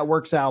hope that that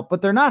works out.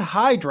 But they're not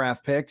high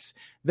draft picks.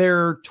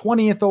 They're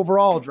 20th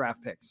overall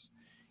draft picks.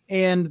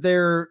 And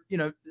they're,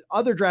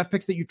 other draft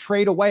picks that you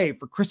trade away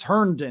for Chris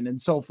Herndon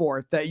and so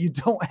forth that you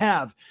don't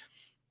have.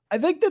 I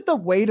think that the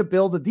way to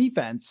build a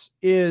defense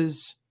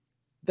is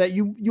that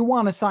you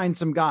want to sign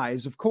some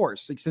guys, of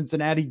course. Like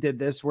Cincinnati did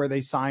this, where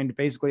they signed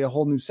basically a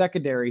whole new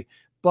secondary,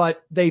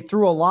 but they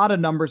threw a lot of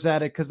numbers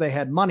at it because they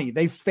had money.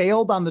 They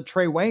failed on the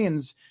Trey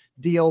Wayans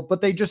deal, but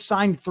they just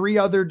signed 3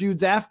 other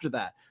dudes after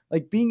that.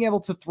 Like, being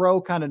able to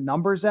throw kind of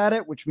numbers at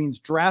it, which means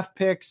draft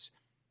picks,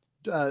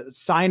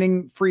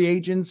 signing free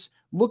agents,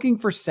 looking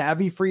for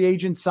savvy free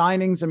agent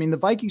signings. I mean, the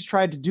Vikings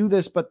tried to do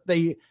this, but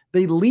they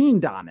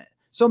leaned on it.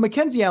 So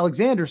Mackenzie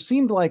Alexander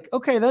seemed like,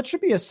 okay, that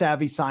should be a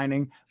savvy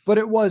signing, but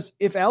it was,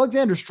 if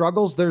Alexander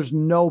struggles, there's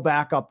no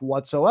backup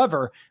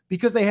whatsoever,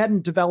 because they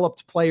hadn't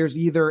developed players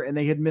either, and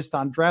they had missed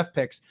on draft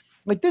picks.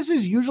 Like, this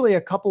is usually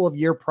a couple of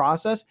year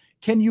process.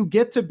 Can you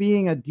get to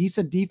being a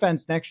decent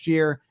defense next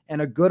year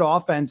and a good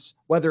offense,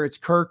 whether it's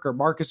Kirk or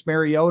Marcus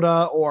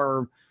Mariota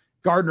or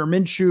Gardner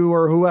Minshew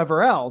or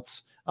whoever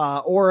else,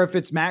 or if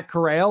it's Matt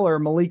Corral or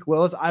Malik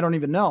Willis? I don't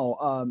even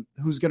know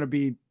who's going to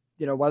be,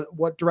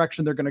 what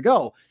direction they're going to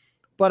go.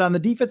 But on the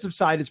defensive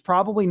side, it's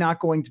probably not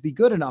going to be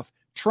good enough.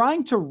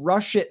 Trying to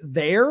rush it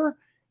there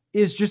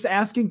is just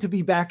asking to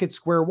be back at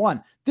square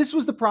one. This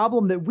was the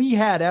problem that we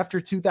had after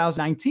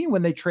 2019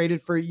 when they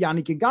traded for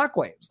Yannick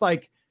Ngakoue. It's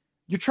like,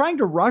 you're trying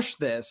to rush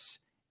this,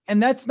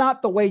 and that's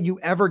not the way you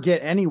ever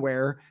get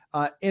anywhere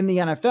in the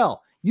NFL.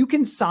 You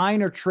can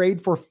sign or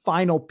trade for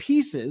final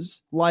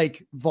pieces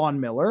like Von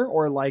Miller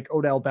or like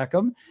Odell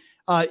Beckham.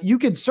 You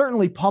can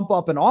certainly pump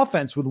up an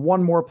offense with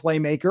one more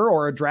playmaker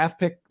or a draft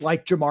pick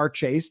like Jamar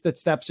Chase that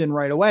steps in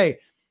right away.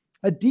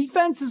 A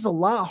defense is a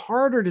lot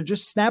harder to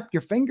just snap your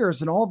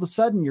fingers and all of a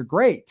sudden you're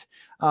great.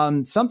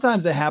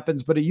 Sometimes it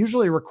happens, but it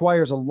usually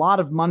requires a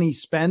lot of money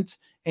spent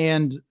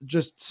and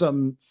just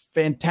some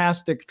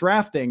fantastic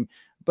drafting.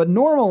 But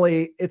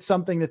normally it's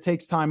something that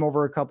takes time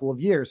over a couple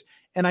of years.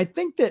 And I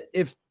think that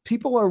if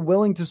people are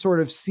willing to sort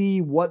of see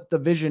what the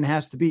vision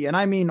has to be, and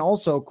I mean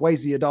also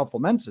Kwesi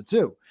Adolfo-Mensah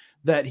too,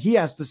 that he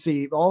has to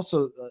see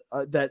also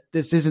that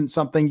this isn't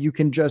something you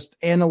can just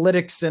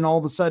analytics and all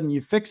of a sudden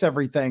you fix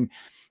everything.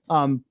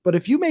 But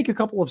if you make a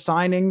couple of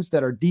signings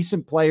that are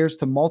decent players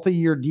to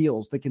multi-year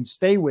deals that can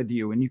stay with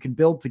you and you can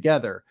build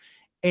together,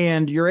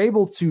 and you're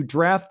able to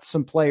draft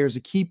some players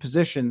at key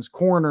positions,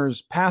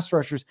 corners, pass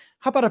rushers.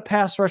 How about a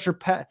pass rusher,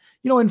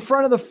 in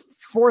front of the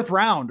fourth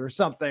round or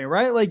something,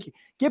 right? Like,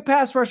 get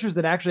pass rushers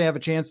that actually have a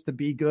chance to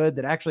be good,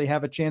 that actually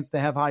have a chance to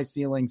have high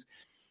ceilings.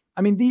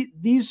 I mean,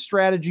 these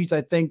strategies,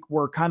 I think,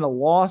 were kind of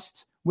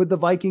lost with the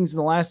Vikings in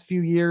the last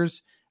few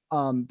years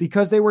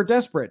because they were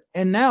desperate.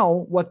 And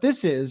now what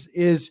this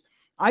is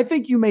I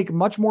think you make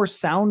much more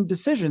sound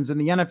decisions in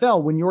the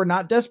NFL when you're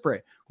not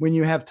desperate, when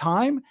you have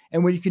time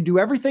and when you can do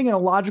everything in a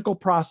logical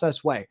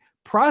process way.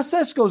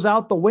 Process goes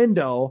out the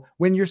window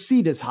when your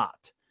seat is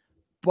hot.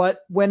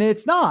 But when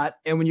it's not,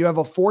 and when you have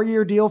a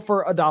 4-year deal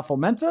for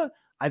Adolfo-Mensah,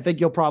 I think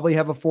you'll probably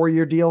have a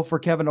 4-year deal for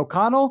Kevin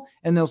O'Connell,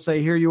 and they'll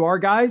say, here you are,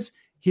 guys.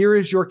 Here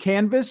is your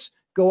canvas.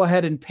 Go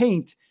ahead and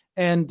paint.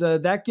 And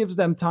that gives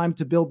them time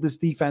to build this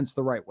defense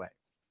the right way.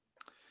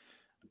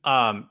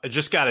 I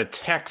just got a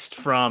text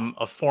from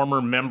a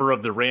former member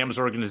of the Rams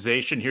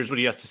organization. Here's what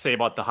he has to say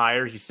about the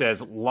hire. He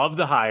says, love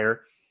the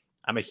hire.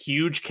 I'm a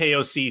huge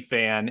KOC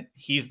fan.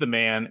 He's the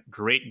man.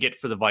 Great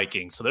get for the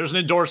Vikings. So there's an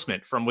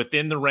endorsement from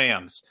within the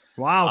Rams.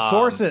 Wow.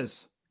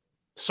 Sources.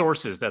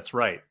 That's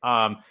right.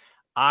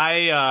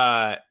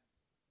 I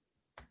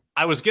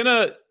was going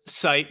to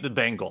cite the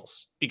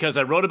Bengals because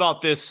I wrote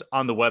about this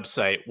on the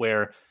website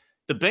where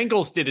the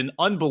Bengals did an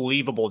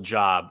unbelievable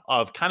job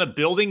of kind of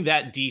building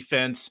that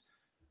defense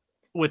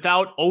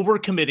without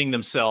overcommitting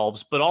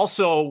themselves, but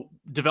also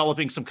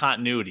developing some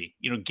continuity,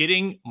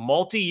 getting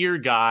multi-year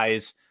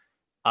guys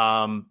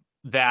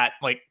that,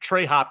 like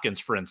Trey Hopkins,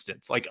 for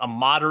instance, like a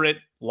moderate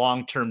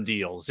long-term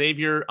deal.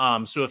 Xavier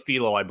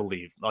Su'a-Filo, I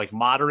believe, like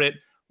moderate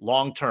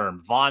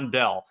long-term. Von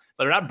Bell.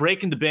 They're not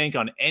breaking the bank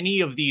on any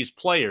of these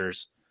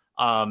players.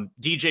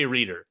 DJ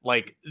Reader,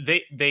 like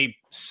they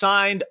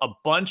signed a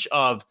bunch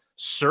of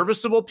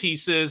serviceable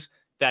pieces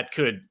that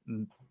could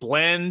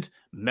blend,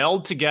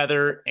 meld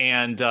together,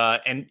 and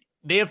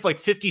they have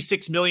like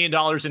 $56 million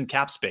in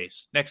cap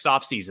space next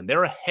offseason.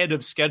 They're ahead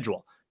of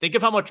schedule. Think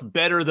of how much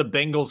better the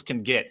Bengals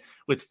can get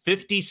with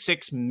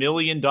 $56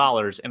 million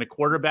and a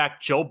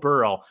quarterback, Joe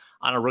Burrow,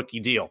 on a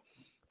rookie deal.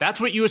 That's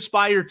what you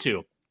aspire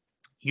to.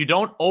 You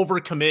don't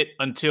overcommit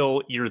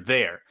until you're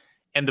there.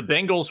 And the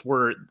Bengals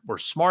were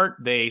smart.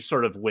 They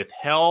sort of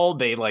withheld.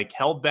 They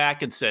held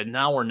back and said,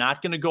 no, we're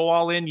not going to go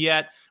all in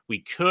yet. We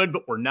could,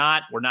 but we're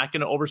not. We're not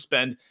going to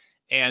overspend.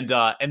 And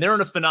they're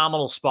in a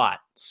phenomenal spot.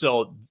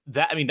 So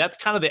that's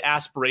kind of the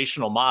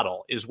aspirational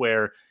model, is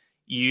where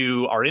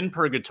you are in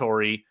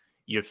purgatory,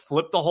 you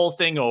flip the whole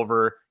thing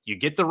over, you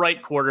get the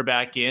right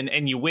quarterback in,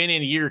 and you win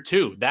in year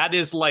 2. That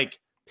is like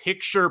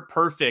picture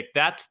perfect.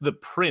 That's the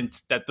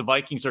print that the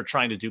Vikings are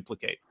trying to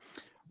duplicate.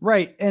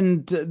 Right.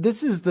 And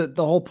this is the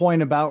whole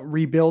point about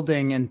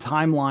rebuilding and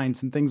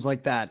timelines and things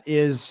like that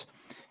is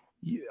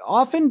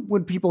often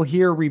when people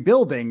hear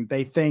rebuilding,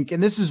 they think,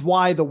 and this is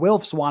why the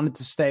Wilfs wanted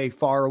to stay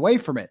far away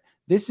from it.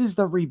 This is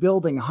the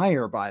rebuilding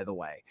hire, by the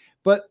way.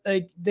 But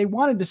they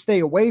wanted to stay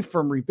away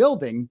from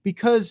rebuilding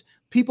because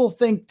people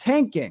think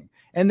tanking,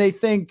 and they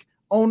think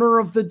owner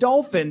of the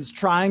Dolphins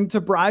trying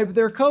to bribe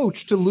their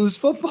coach to lose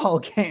football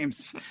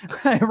games,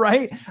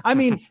 right? I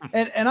mean,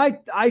 and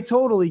I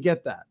totally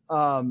get that.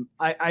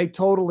 I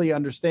totally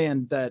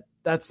understand that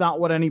that's not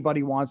what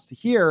anybody wants to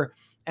hear,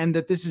 and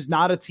that this is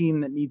not a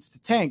team that needs to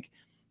tank.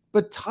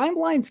 But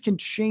timelines can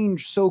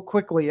change so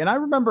quickly. And I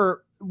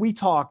remember we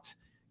talked,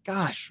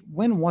 gosh,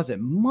 when was it?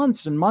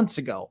 Months and months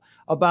ago,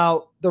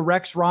 about the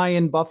Rex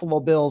Ryan Buffalo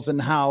Bills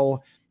and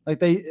how, like,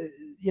 they,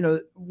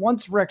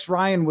 once Rex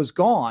Ryan was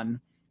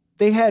gone,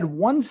 they had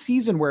one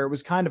season where it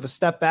was kind of a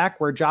step back,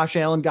 where Josh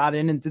Allen got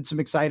in and did some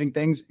exciting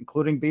things,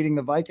 including beating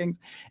the Vikings.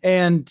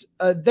 And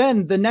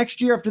then the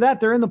next year after that,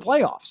 they're in the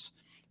playoffs.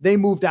 They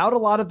moved out a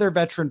lot of their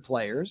veteran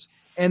players,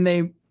 and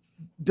they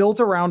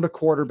built around a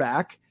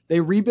quarterback. They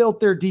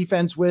rebuilt their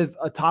defense with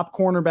a top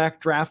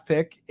cornerback draft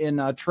pick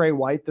in Trey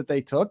White that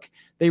they took.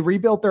 They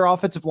rebuilt their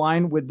offensive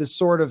line with this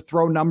sort of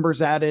throw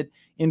numbers at it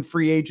in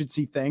free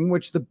agency thing,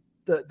 which the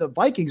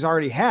Vikings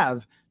already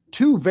have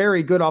two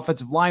very good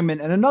offensive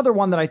linemen and another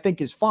one that I think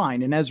is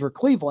fine. And Ezra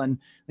Cleveland,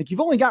 like, you've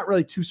only got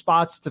really two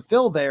spots to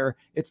fill there.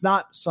 It's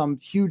not some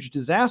huge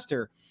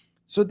disaster.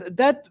 So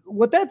that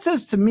what that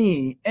says to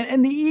me,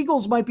 and the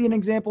Eagles might be an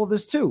example of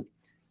this too.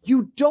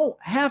 You don't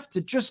have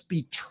to just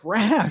be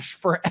trash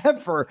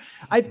forever.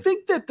 I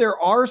think that there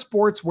are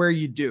sports where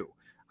you do.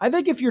 I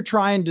think if you're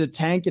trying to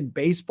tank in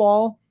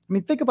baseball, I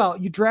mean, think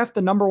about, you draft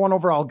the number 1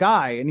 overall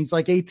guy and he's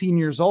like 18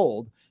 years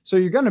old. So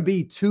you're going to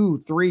be 2,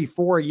 3,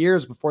 4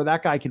 years before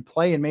that guy can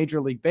play in Major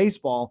League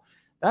Baseball.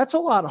 That's a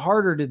lot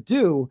harder to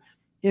do.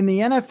 In the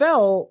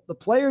NFL, the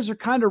players are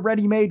kind of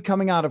ready-made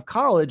coming out of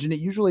college, and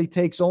it usually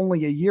takes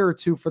only a year or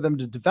two for them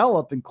to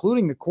develop,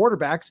 including the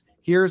quarterbacks.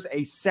 Here's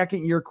a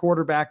second-year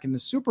quarterback in the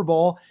Super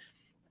Bowl.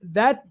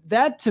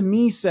 That to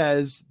me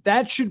says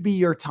that should be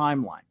your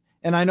timeline.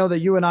 And I know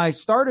that you and I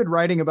started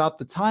writing about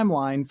the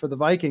timeline for the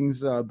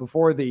Vikings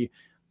before the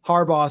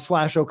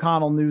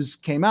Harbaugh/O'Connell news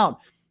came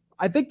out.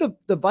 I think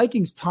the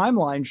Vikings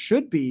timeline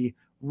should be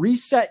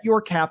reset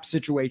your cap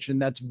situation.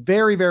 That's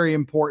very, very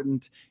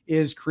important,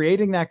 is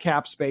creating that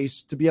cap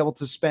space to be able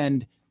to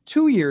spend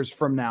 2 years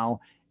from now,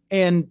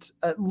 and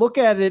look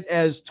at it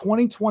as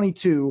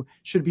 2022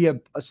 should be a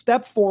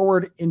step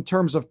forward in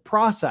terms of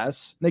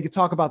process. They could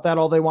talk about that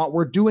all they want.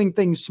 We're doing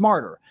things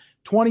smarter.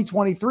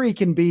 2023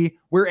 can be,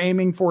 we're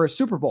aiming for a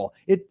Super Bowl.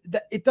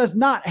 It does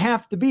not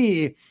have to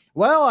be,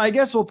 well, I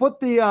guess we'll put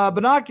the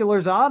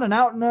binoculars on and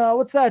out in,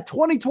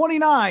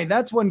 2029.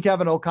 That's when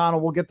Kevin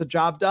O'Connell will get the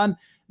job done.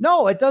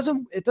 No, it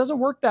doesn't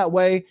work that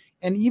way.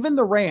 And even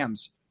the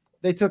Rams,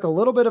 they took a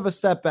little bit of a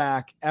step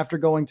back after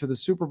going to the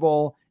Super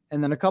Bowl.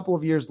 And then a couple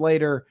of years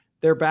later,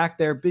 they're back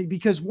there,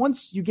 because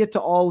once you get to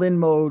all-in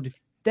mode,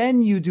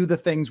 then you do the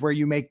things where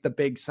you make the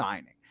big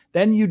signing.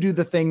 Then you do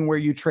the thing where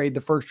you trade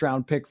the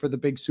first-round pick for the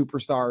big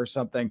superstar or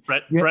something.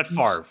 Brett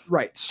Favre.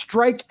 Right.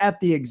 Strike at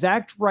the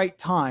exact right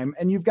time,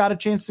 and you've got a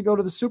chance to go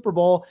to the Super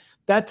Bowl.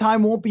 That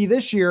time won't be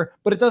this year,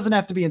 but it doesn't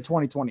have to be in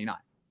 2029.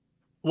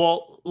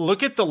 Well,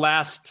 look at the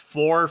last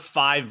 4 or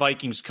 5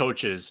 Vikings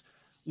coaches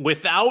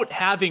without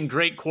having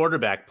great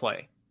quarterback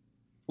play.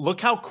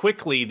 Look how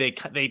quickly they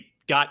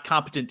got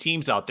competent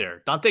teams out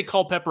there. Dante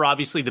Culpepper,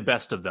 obviously the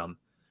best of them,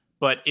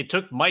 but it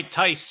took Mike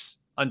Tice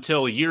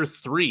until year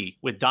 3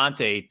 with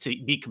Dante to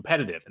be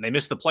competitive, and they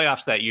missed the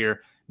playoffs that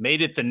year,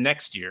 made it the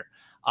next year.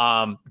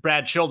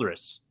 Brad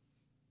Childress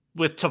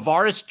with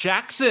Tavares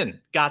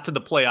Jackson got to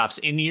the playoffs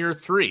in year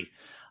 3.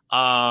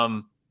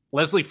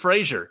 Leslie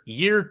Frazier,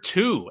 year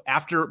 2,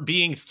 after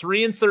being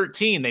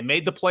 3-13, they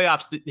made the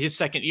playoffs his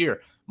second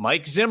year.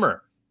 Mike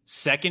Zimmer,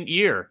 second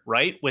year,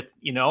 right? With,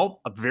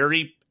 a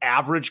very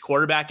average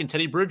quarterback in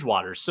Teddy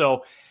Bridgewater.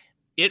 So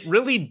it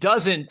really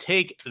doesn't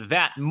take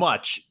that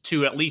much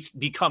to at least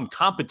become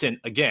competent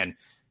again.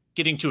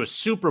 Getting to a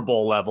Super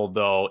Bowl level,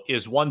 though,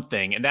 is one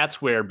thing, and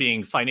that's where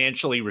being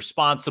financially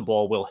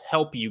responsible will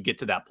help you get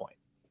to that point.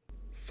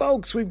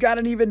 Folks, we've got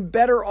an even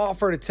better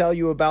offer to tell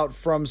you about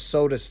from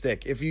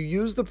SodaStick. If you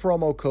use the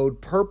promo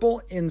code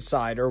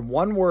PurpleInsider,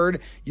 one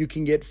word, you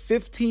can get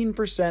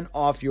 15%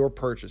 off your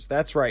purchase.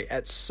 That's right,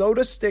 at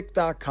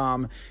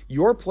sodastick.com,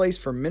 your place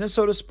for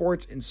Minnesota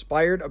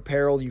sports-inspired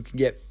apparel. You can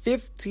get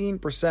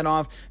 15%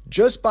 off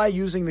just by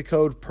using the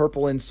code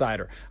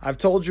PurpleInsider. I've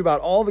told you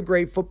about all the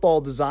great football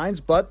designs,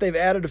 but they've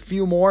added a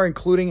few more,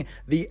 including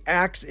the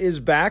Axe is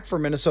Back for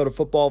Minnesota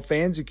football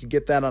fans. You can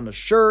get that on a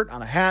shirt,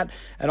 on a hat,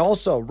 and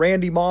also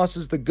Randy Moss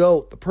is the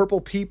GOAT, the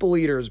Purple People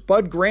Eaters,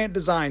 Bud Grant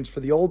designs for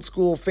the old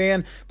school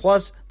fan,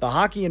 plus the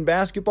hockey and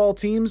basketball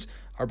teams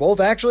are both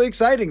actually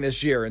exciting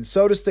this year, and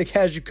SodaStick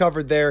has you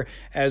covered there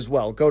as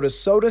well. Go to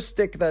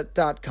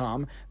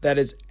sodastick.com, that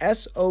is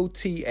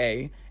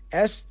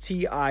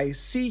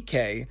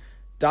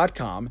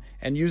SOTASTICK.com,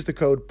 and use the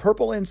code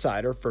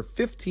PurpleInsider for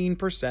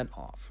 15%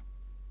 off.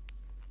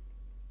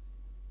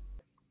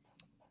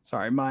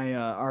 Sorry,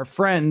 our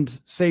friend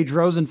Sage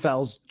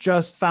Rosenfels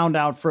just found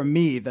out from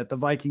me that the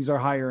Vikings are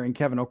hiring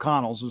Kevin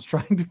O'Connell's, was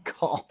trying to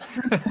call.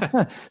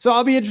 So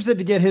I'll be interested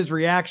to get his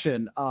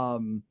reaction.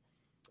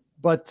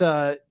 But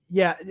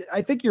yeah,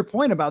 I think your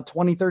point about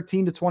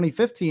 2013 to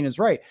 2015 is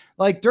right.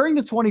 Like during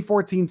the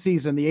 2014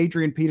 season, the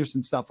Adrian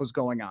Peterson stuff was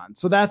going on.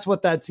 So that's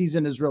what that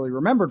season is really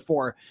remembered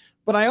for.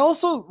 But I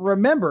also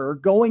remember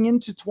going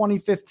into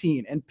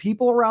 2015 and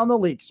people around the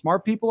league,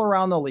 smart people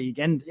around the league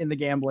and in the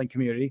gambling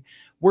community,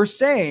 were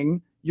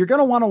saying you're going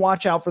to want to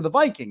watch out for the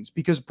Vikings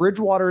because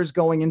Bridgewater is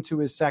going into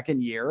his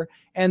second year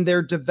and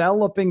they're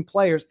developing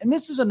players. And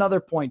this is another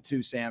point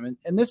too, Sam,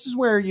 and this is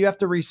where you have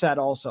to reset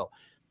also.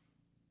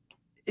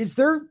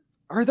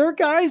 Are there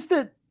guys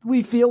that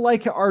we feel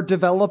like are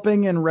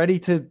developing and ready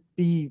to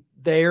be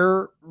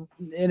there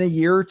in a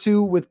year or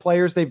two with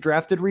players they've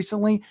drafted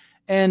recently?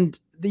 And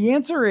the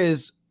answer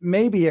is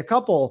maybe a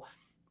couple,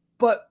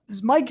 but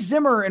Mike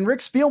Zimmer and Rick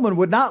Spielman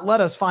would not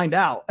let us find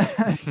out.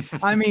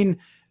 I mean,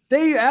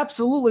 they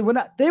absolutely would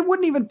not. They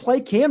wouldn't even play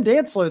Cam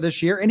Dantzler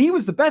this year, and he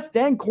was the best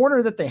dang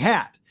corner that they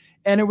had.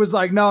 And it was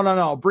like, no,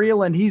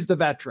 Breeland, he's the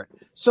veteran.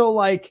 So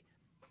like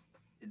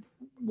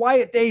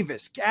Wyatt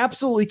Davis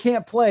absolutely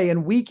can't play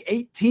in week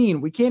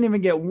 18. We can't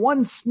even get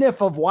one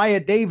sniff of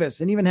Wyatt Davis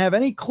and even have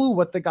any clue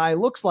what the guy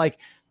looks like.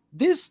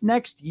 This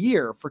next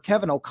year for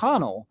Kevin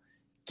O'Connell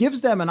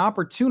gives them an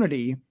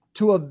opportunity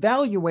to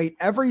evaluate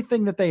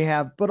everything that they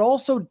have, but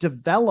also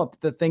develop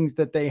the things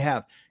that they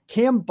have.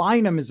 Cam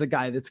Bynum is a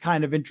guy that's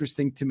kind of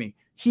interesting to me.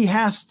 He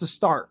has to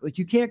start. Like,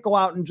 you can't go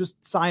out and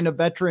just sign a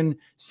veteran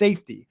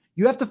safety.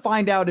 You have to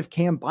find out if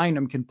Cam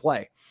Bynum can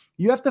play.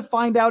 You have to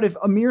find out if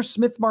Amir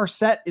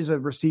Smith-Marset is a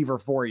receiver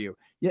for you.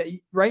 Yeah,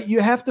 right?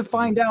 You have to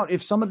find out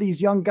if some of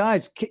these young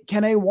guys,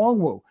 Kene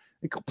Nwangwu,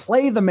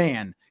 play the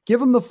man.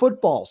 Give him the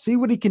football. See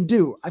what he can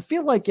do. I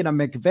feel like in a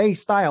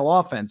McVay-style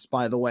offense,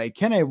 by the way,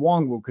 Kene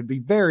Nwangwu could be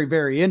very,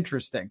 very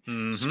interesting.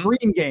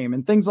 Screen game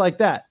and things like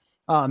that.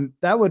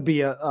 That would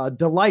be a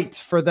delight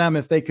for them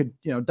if they could,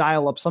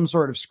 dial up some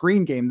sort of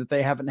screen game that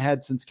they haven't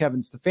had since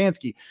Kevin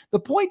Stefanski. The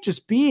point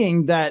just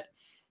being that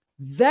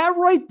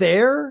right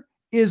there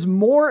is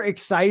more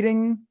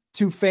exciting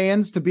to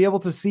fans to be able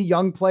to see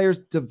young players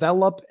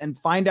develop and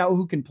find out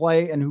who can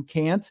play and who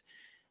can't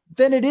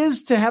than it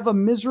is to have a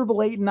miserable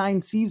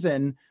 8-9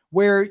 season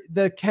where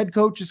the head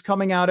coach is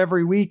coming out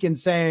every week and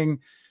saying,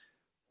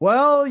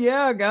 well,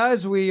 yeah,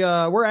 guys,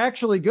 we're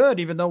actually good,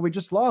 even though we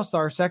just lost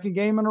our second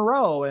game in a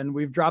row and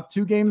we've dropped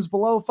 2 games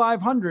below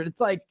 500. It's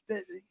like,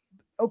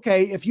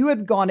 okay, if you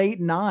had gone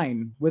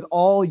 8-9 with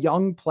all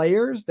young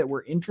players that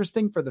were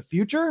interesting for the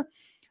future,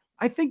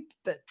 I think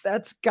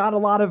that's got a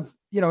lot of,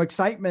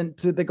 excitement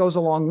that goes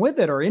along with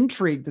it, or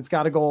intrigue that's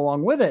got to go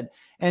along with it.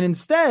 And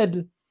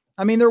instead,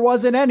 I mean, there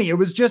wasn't any. It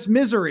was just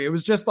misery. It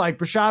was just like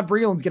Bashaud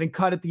Breeland's getting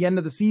cut at the end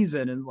of the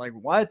season. And like,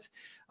 what?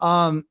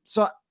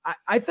 So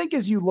I think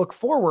as you look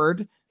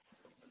forward,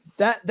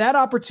 that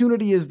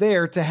opportunity is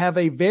there to have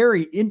a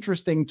very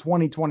interesting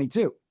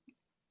 2022.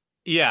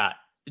 Yeah.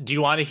 Do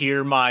you want to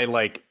hear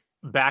my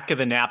back of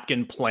the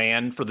napkin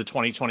plan for the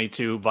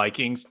 2022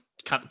 Vikings?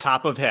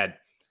 Top of head.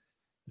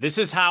 This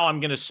is how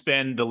I'm going to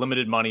spend the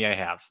limited money I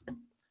have.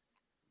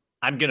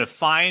 I'm going to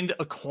find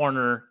a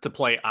corner to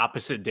play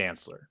opposite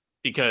Dantzler,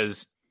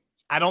 because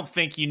I don't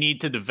think you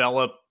need to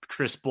develop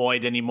Chris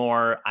Boyd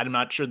anymore. I'm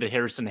not sure that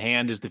Harrison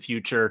Hand is the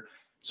future.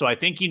 So I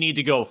think you need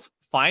to go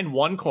find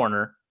one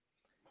corner.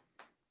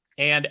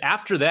 And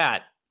after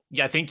that,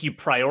 I think you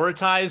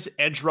prioritize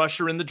edge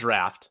rusher in the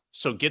draft.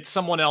 So get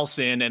someone else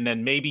in, and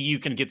then maybe you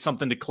can get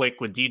something to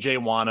click with DJ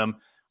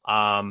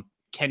Wanham,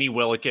 Kenny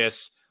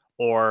Willekes,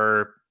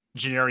 or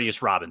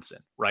Janarius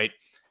Robinson, right?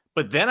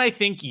 But then I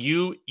think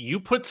you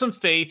put some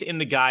faith in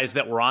the guys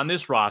that were on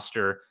this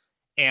roster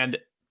and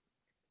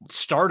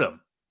start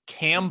them.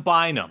 Cam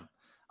Bynum,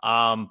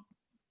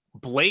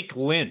 Blake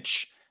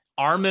Lynch,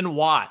 Armon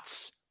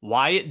Watts,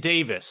 Wyatt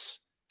Davis.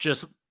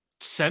 Just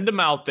send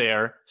them out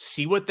there,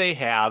 see what they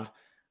have,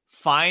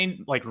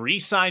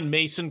 re-sign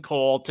Mason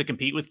Cole to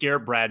compete with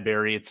Garrett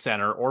Bradbury at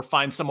center, or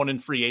find someone in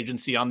free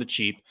agency on the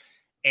cheap.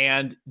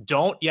 And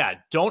don't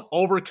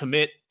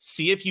overcommit.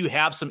 See if you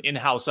have some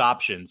in-house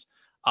options.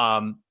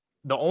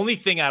 The only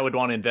thing I would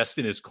want to invest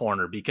in is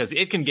corner, because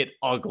it can get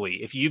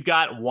ugly. If you've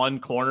got one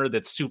corner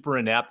that's super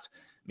inept,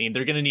 I mean,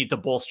 they're going to need to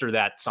bolster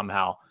that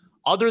somehow.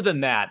 Other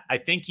than that, I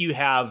think you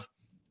have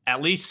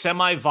at least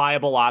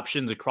semi-viable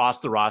options across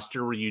the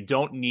roster where you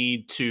don't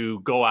need to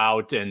go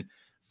out and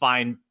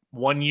find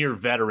one-year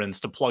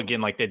veterans to plug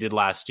in like they did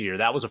last year.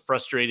 That was a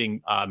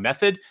frustrating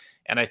method.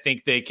 And I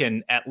think they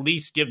can at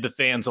least give the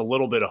fans a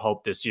little bit of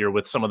hope this year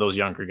with some of those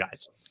younger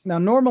guys. Now,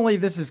 normally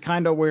this is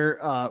kind of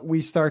where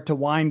we start to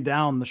wind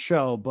down the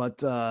show, but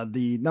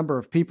the number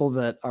of people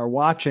that are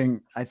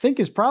watching, I think,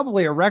 is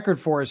probably a record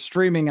for us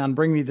streaming on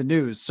Bring Me the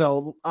News.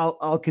 So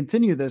I'll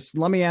continue this.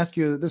 Let me ask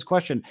you this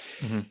question.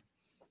 Mm-hmm.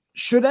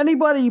 Should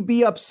anybody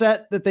be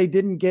upset that they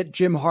didn't get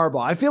Jim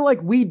Harbaugh? I feel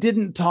like we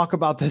didn't talk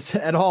about this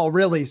at all,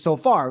 really, so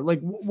far. Like,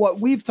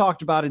 what we've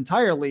talked about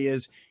entirely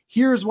is,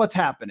 here's what's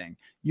happening.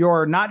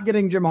 You're not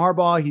getting Jim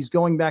Harbaugh. He's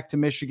going back to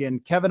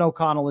Michigan. Kevin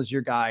O'Connell is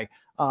your guy.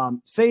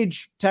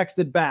 Sage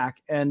texted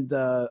back, and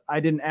I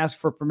didn't ask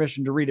for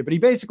permission to read it, but he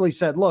basically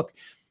said, look,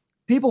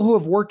 people who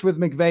have worked with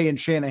McVay and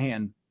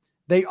Shanahan,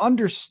 they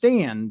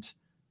understand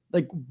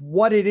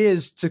what it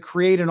is to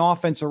create an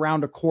offense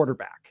around a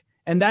quarterback.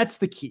 And that's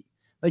the key.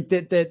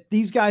 That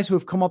these guys who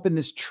have come up in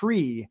this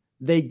tree,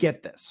 they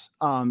get this.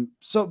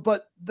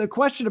 But the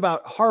question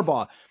about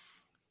Harbaugh,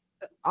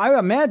 I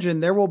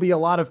imagine there will be a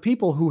lot of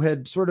people who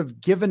had sort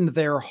of given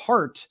their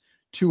heart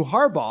to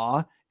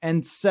Harbaugh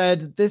and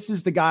said, this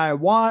is the guy I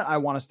want. I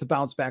want us to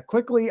bounce back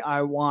quickly.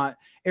 I want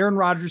Aaron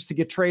Rodgers to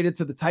get traded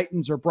to the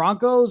Titans or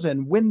Broncos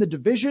and win the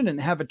division and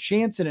have a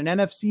chance in an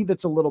NFC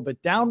that's a little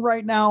bit down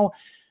right now.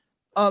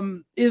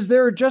 Is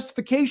there a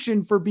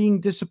justification for being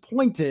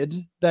disappointed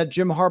that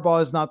Jim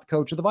Harbaugh is not the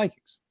coach of the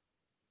Vikings?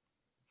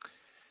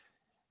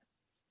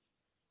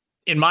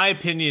 In my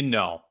opinion,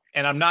 no.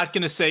 And I'm not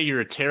going to say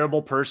you're a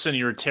terrible person.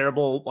 You're a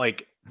terrible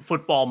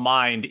football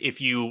mind.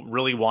 If you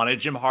really wanted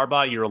Jim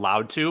Harbaugh, you're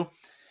allowed to.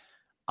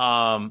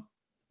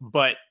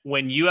 But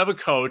when you have a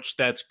coach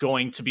that's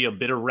going to be a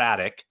bit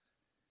erratic,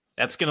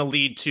 that's going to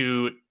lead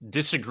to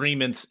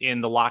disagreements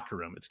in the locker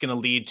room. It's going to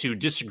lead to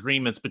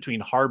disagreements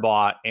between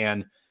Harbaugh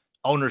and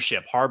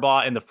ownership,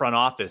 Harbaugh and the front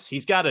office.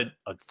 He's got a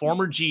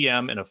former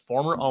GM and a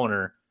former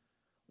owner,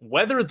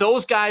 whether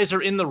those guys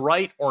are in the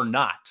right or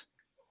not,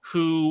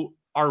 who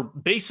are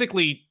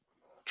basically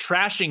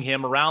trashing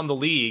him around the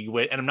league.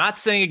 And I'm not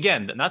saying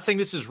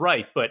this is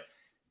right, but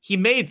he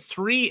made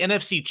 3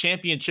 NFC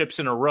championships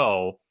in a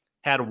row,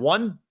 had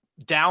one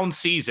down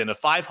season, a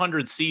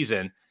 500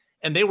 season,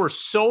 and they were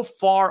so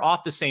far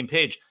off the same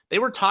page. They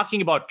were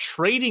talking about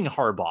trading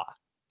Harbaugh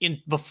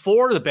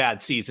before the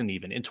bad season.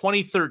 Even in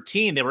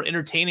 2013, they were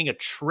entertaining a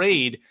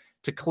trade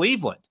to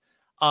Cleveland.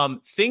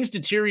 Things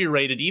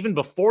deteriorated even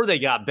before they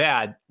got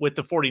bad with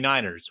the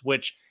 49ers,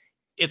 which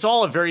it's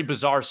all a very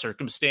bizarre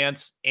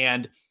circumstance.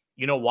 And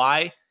you know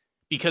why?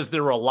 Because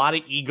there were a lot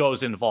of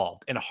egos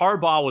involved, and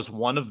Harbaugh was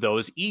one of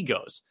those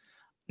egos.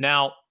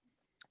 Now,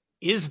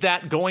 is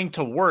that going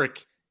to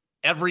work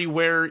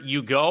everywhere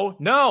you go?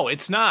 No,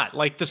 it's not.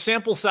 Like the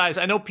sample size,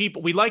 I know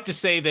we like to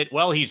say that,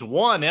 well, he's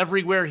won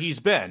everywhere he's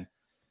been.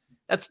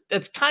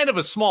 That's kind of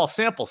a small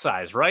sample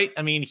size, right?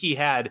 I mean, he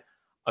had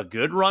a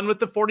good run with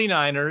the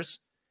 49ers.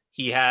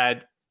 He's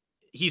had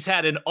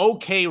an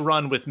okay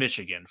run with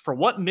Michigan. For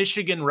what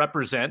Michigan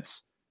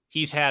represents,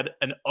 he's had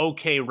an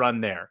okay run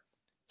there.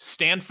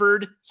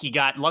 Stanford, he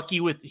got lucky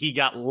with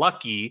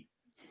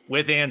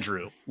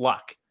Andrew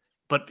Luck.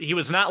 But he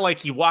was not like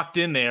he walked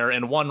in there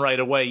and won right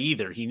away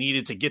either. He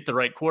needed to get the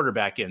right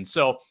quarterback in.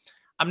 So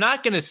I'm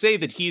not going to say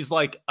that he's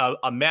like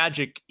a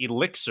magic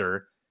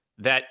elixir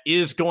that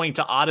is going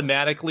to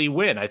automatically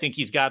win. I think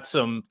he's got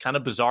some kind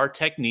of bizarre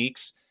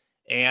techniques,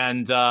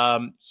 and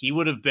he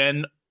would have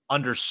been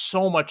under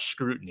so much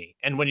scrutiny.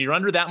 And when you're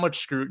under that much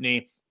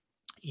scrutiny,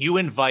 you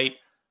invite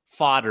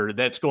fodder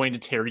that's going to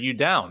tear you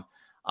down.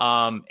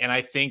 And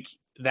I think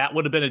that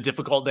would have been a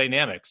difficult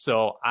dynamic.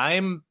 So I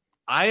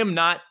am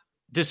not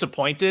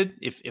disappointed.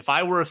 If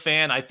I were a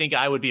fan, I think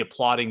I would be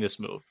applauding this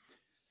move.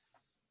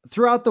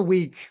 Throughout the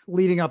week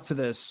leading up to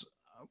this,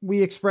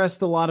 we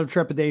expressed a lot of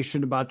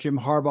trepidation about Jim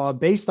Harbaugh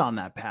based on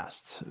that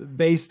past,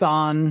 based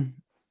on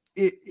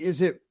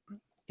is it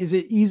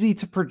easy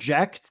to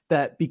project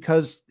that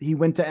because he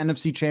went to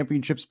NFC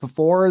championships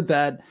before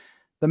that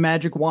the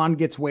magic wand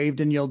gets waved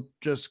and you'll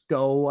just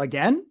go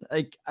again?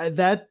 Like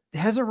that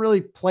hasn't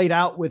really played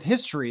out with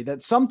history,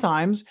 that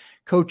sometimes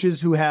coaches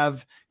who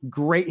have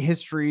great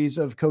histories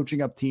of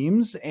coaching up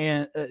teams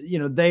and,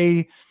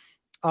 they,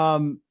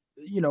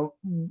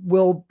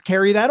 will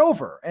carry that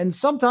over, and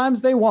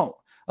sometimes they won't.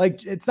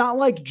 Like, it's not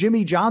like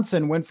Jimmy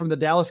Johnson went from the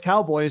Dallas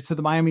Cowboys to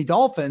the Miami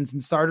Dolphins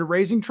and started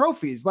raising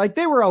trophies. Like,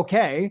 they were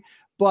okay,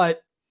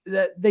 but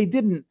they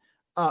didn't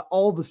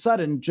all of a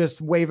sudden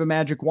just wave a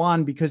magic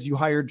wand because you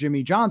hired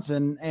Jimmy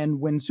Johnson and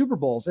win Super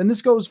Bowls. And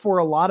this goes for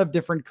a lot of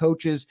different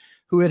coaches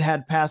who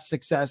had past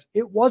success.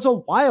 It was a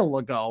while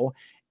ago.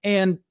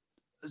 And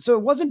so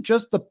it wasn't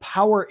just the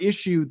power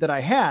issue that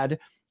I had.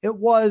 It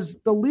was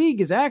the league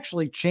has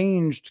actually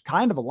changed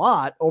kind of a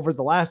lot over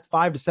the last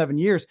 5 to 7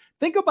 years.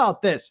 Think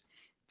about this.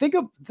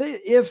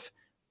 If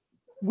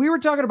we were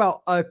talking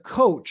about a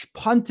coach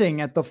punting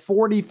at the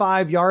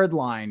 45-yard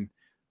line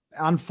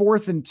on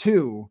 4th and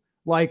 2,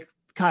 like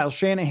Kyle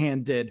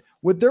Shanahan did,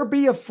 would there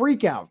be a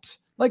freak out?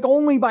 Like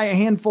only by a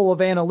handful of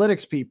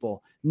analytics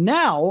people.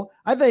 Now,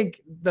 I think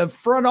the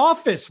front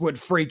office would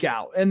freak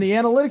out and the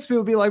analytics people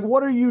would be like,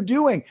 what are you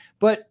doing?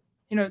 But,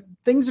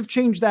 things have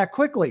changed that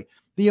quickly.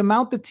 The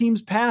amount the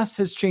teams pass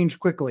has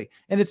changed quickly.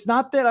 And it's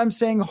not that I'm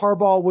saying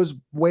Harbaugh was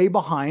way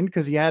behind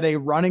because he had a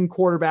running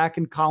quarterback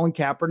in Colin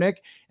Kaepernick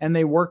and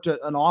they worked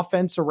an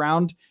offense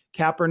around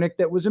Kaepernick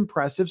that was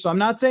impressive. So I'm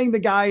not saying the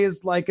guy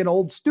is like an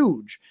old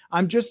stooge.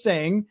 I'm just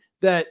saying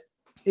that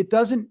it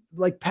doesn't,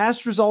 like,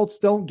 past results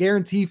don't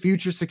guarantee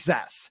future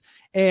success.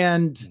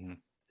 And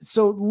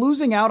so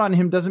losing out on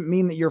him doesn't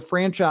mean that your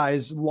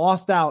franchise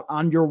lost out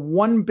on your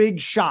one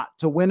big shot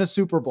to win a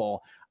Super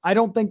Bowl. I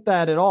don't think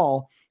that at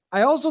all.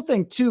 I also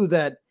think too,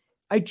 that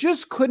I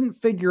just couldn't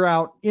figure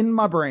out in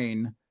my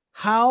brain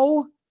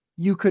how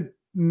you could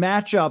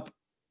match up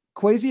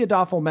Kwesi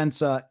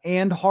Adofo-Mensah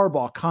and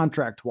Harbaugh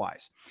contract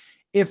wise.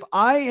 If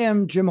I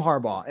am Jim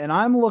Harbaugh and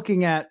I'm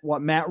looking at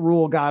what Matt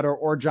Rule got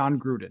or John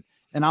Gruden,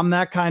 and I'm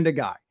that kind of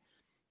guy,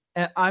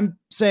 and I'm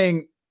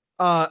saying,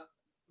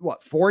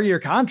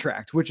 4-year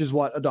contract, which is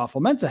what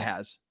Adofo-Mensah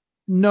has.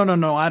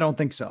 No, I don't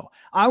think so.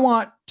 I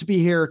want to be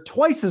here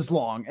twice as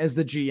long as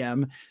the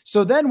GM.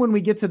 So then when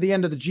we get to the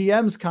end of the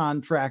GM's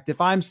contract, if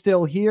I'm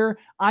still here,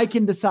 I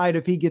can decide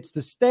if he gets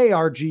to stay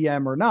our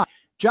GM or not.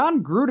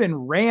 John Gruden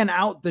ran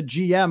out the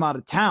GM out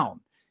of town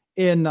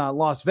in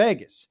Las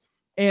Vegas.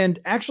 And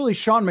actually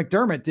Sean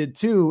McDermott did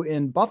too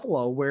in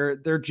Buffalo, where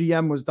their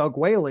GM was Doug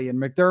Whaley, and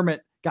McDermott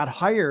got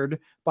hired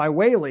by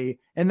Whaley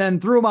and then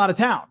threw him out of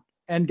town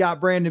and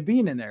got Brandon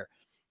Beane in there.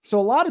 So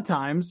a lot of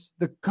times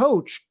the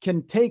coach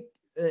can take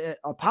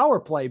a power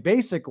play,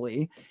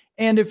 basically.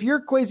 And if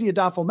you're Kwesi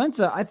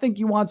Adofo-Mensah, I think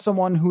you want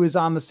someone who is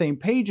on the same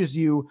page as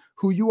you,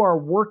 who you are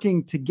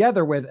working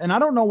together with. And I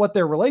don't know what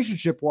their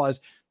relationship was,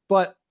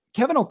 but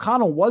Kevin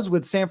O'Connell was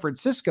with San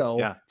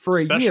Francisco for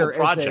a year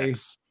as a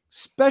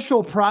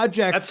special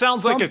project. That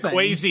sounds like a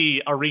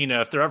Kwesi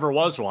arena if there ever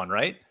was one,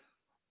 right?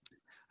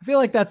 I feel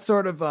like that's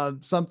sort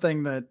of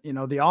something that, you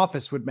know, The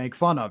Office would make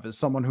fun of, as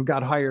someone who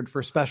got hired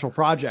for special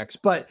projects.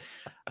 But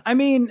I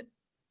mean,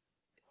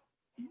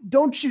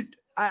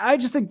 I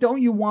just think,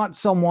 don't you want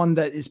someone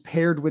that is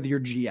paired with your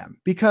GM?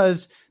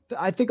 Because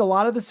I think a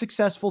lot of the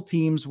successful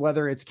teams,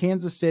 whether it's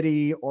Kansas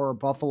City or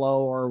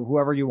Buffalo or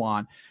whoever you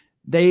want,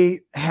 they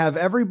have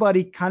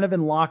everybody kind of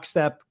in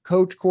lockstep,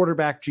 coach,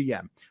 quarterback,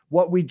 GM.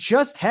 What we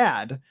just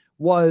had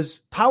was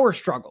power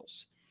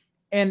struggles.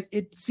 And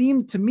it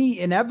seemed to me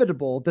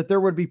inevitable that there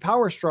would be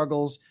power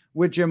struggles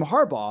with Jim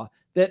Harbaugh,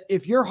 that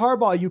if you're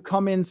Harbaugh, you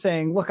come in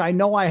saying, look, I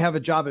know I have a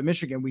job at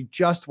Michigan. We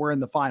just were in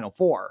the Final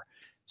Four.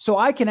 So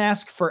I can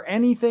ask for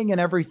anything and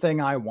everything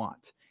I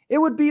want. It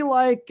would be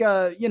like,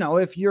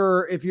 if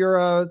you're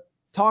a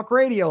talk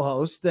radio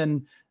host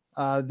and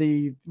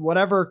the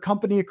whatever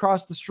company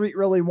across the street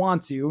really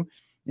wants you,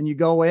 and you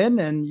go in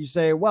and you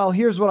say, well,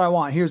 here's what I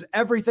want. Here's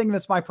everything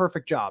that's my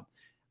perfect job.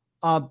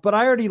 But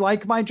I already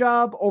like my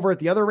job over at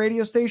the other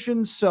radio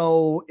station.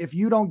 So if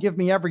you don't give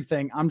me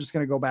everything, I'm just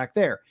going to go back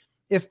there.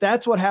 If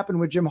that's what happened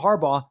with Jim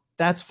Harbaugh,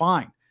 that's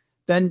fine.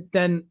 Then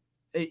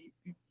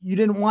you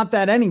didn't want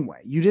that anyway.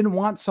 You didn't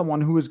want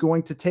someone who was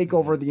going to take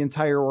over the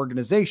entire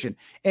organization.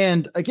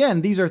 And again,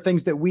 these are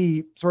things that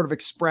we sort of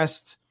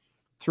expressed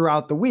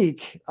throughout the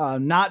week,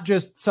 not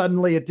just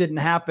suddenly it didn't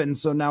happen,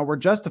 so now we're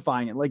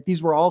justifying it. Like,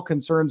 these were all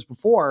concerns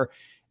before.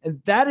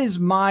 And that is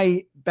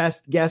my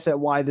best guess at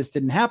why this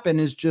didn't happen,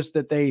 is just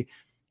that they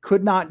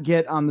could not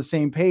get on the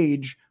same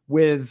page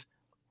with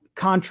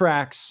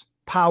contracts,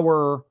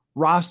 power,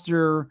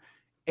 roster,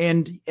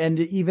 and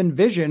even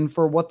vision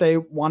for what they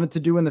wanted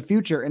to do in the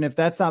future. And if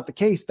that's not the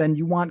case, then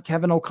you want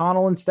Kevin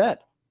O'Connell instead.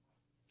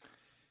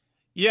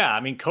 Yeah, I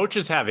mean,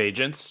 coaches have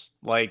agents.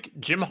 Like,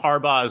 Jim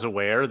Harbaugh is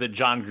aware that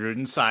John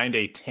Gruden signed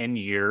a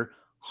 10-year,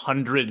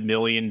 $100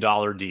 million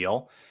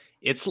deal.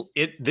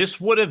 This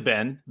would have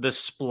been the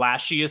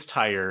splashiest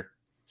hire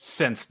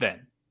since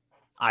then,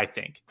 I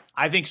think.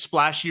 I think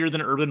splashier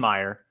than Urban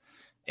Meyer,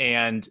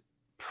 and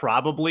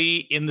probably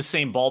in the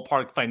same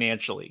ballpark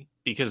financially,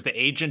 because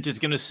the agent is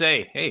going to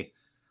say, hey,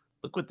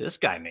 look what this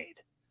guy made,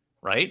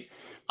 right?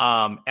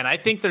 And I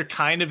think they're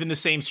kind of in the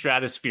same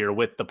stratosphere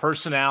with the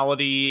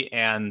personality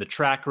and the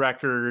track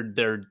record.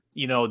 They're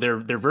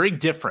very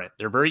different.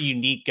 They're very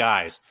unique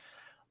guys.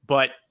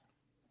 But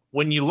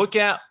when you look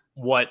at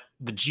what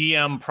the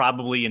GM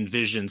probably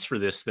envisions for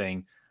this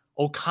thing,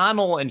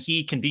 O'Connell and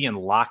he can be in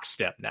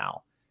lockstep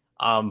now,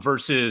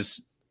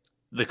 versus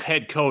the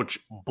head coach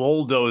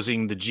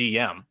bulldozing the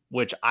GM,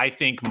 which I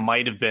think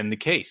might have been the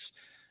case.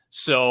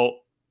 So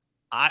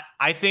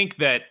I think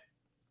that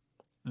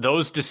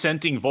those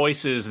dissenting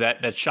voices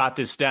that shot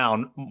this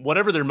down,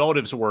 whatever their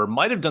motives were,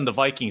 might have done the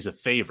Vikings a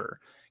favor,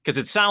 because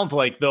it sounds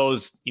like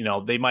those,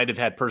 they might have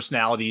had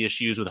personality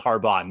issues with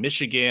Harbaugh in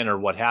Michigan or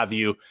what have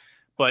you.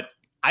 But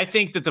I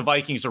think that the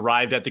Vikings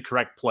arrived at the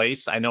correct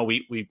place. I know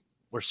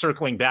we're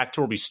circling back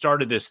to where we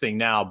started this thing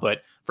now,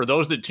 but for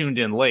those that tuned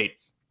in late,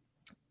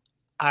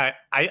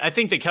 I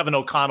think that Kevin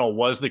O'Connell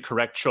was the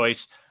correct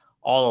choice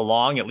all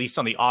along, at least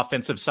on the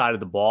offensive side of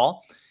the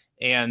ball.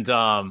 And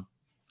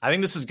I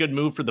think this is a good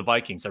move for the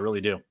Vikings. I really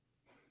do.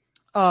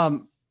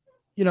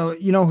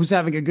 Who's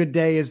having a good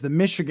day is the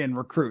Michigan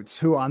recruits,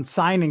 who on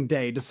signing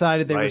day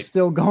decided they were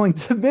still going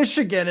to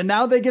Michigan, and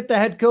now they get the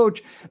head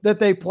coach that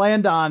they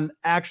planned on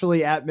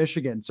actually at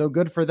Michigan. So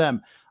good for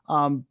them.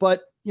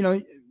 But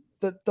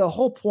the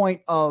whole point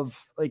of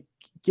like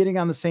getting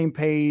on the same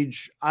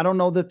page, I don't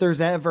know that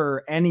there's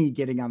ever any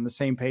getting on the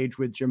same page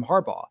with Jim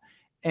Harbaugh.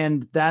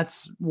 And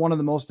that's one of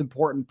the most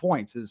important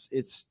points, is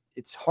it's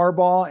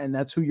Harbaugh, and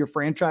that's who your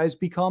franchise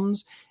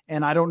becomes.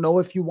 And I don't know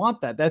if you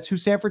want that. That's who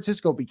San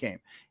Francisco became.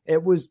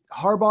 It was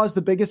Harbaugh is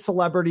the biggest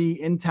celebrity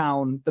in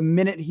town the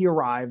minute he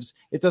arrives.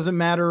 It doesn't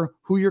matter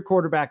who your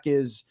quarterback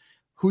is,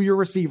 who your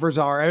receivers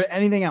are,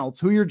 anything else,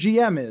 who your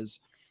GM is.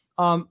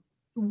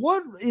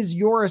 What is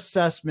your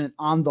assessment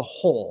on the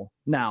whole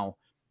now?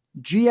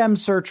 GM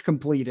search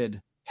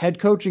completed, head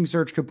coaching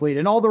search completed,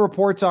 and all the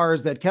reports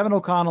is that Kevin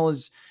O'Connell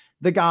is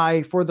the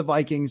guy for the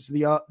Vikings.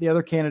 The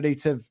other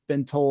candidates have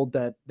been told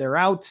that they're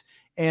out,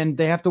 and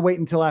they have to wait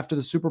until after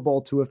the Super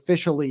Bowl to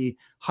officially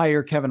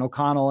hire Kevin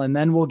O'Connell. And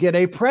then we'll get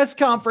a press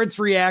conference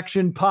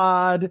reaction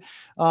pod.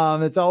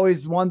 It's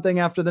always one thing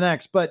after the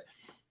next. But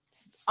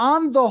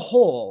on the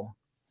whole,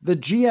 the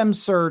GM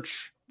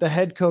search, the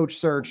head coach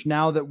search,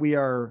 now that we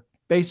are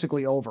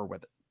basically over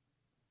with it.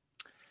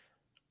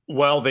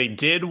 Well, they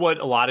did what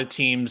a lot of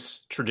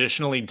teams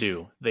traditionally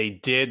do. They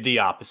did the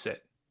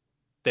opposite.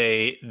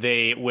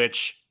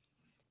 Which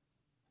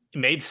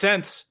made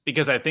sense,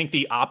 because I think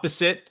the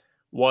opposite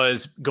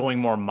was going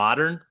more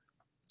modern,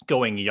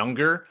 going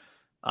younger,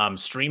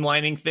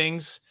 streamlining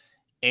things,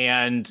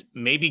 and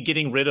maybe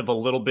getting rid of a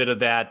little bit of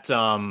that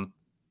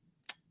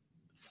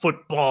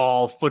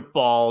football,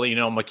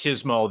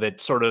 machismo that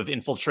sort of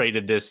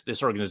infiltrated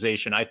this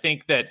organization. I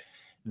think that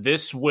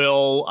this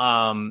will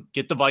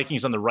get the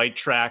Vikings on the right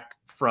track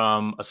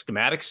from a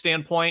schematic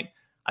standpoint.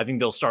 I think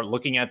they'll start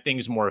looking at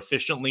things more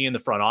efficiently in the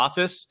front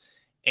office.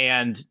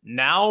 And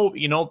now,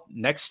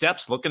 next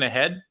steps, looking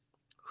ahead,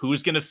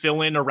 who's going to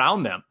fill in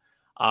around them?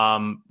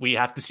 We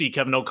have to see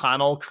Kevin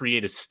O'Connell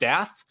create a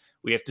staff.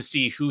 We have to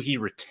see who he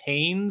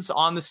retains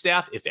on the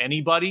staff, if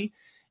anybody,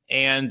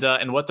 and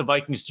what the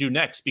Vikings do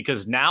next,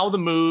 because now the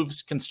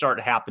moves can start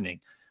happening.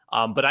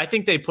 But I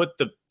think they put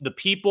the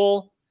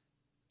people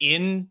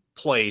in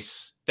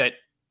place that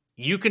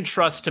you can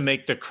trust to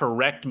make the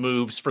correct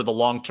moves for the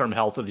long-term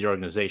health of the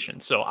organization.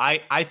 So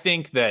I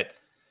think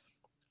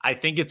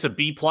it's a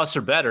B+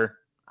 or better.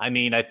 I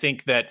mean, I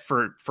think that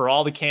for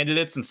all the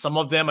candidates, and some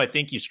of them I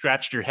think you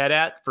scratched your head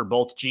at for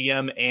both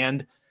GM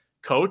and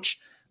coach,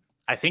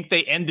 I think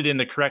they ended in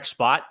the correct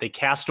spot. They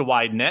cast a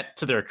wide net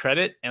to their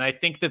credit, and I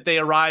think that they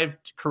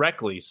arrived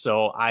correctly.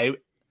 So I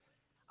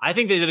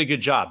think they did a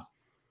good job.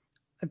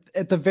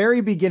 At the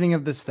very beginning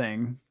of this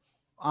thing,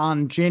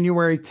 on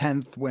January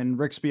 10th, when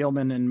Rick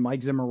Spielman and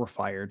Mike Zimmer were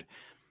fired,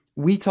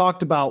 we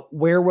talked about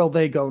where will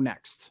they go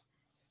next.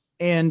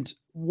 And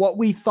what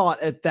we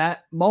thought at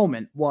that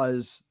moment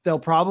was they'll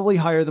probably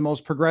hire the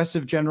most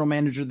progressive general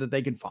manager that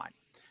they could find.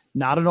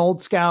 Not an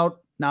old scout,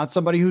 not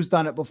somebody who's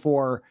done it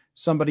before,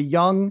 somebody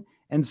young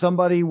and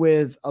somebody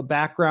with a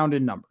background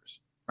in numbers,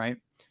 right?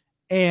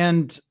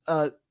 And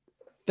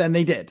then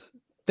they did.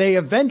 They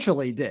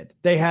eventually did.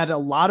 They had a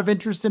lot of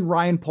interest in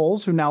Ryan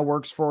Poles, who now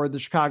works for the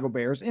Chicago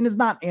Bears and is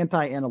not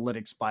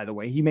anti-analytics, by the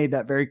way. He made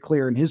that very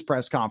clear in his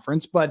press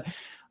conference, but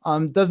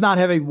does not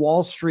have a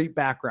Wall Street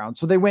background.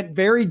 So they went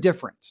very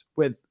different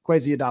with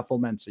Kwesi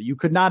Adofo-Mensah. You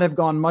could not have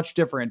gone much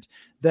different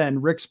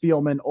than Rick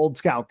Spielman, old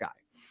scout guy.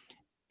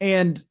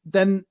 And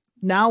then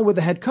now with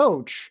the head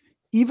coach,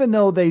 even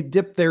though they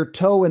dipped their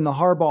toe in the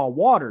Harbaugh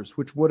waters,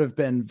 which would have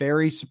been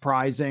very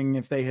surprising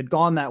if they had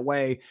gone that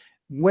way,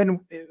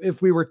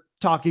 if we were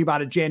talking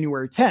about it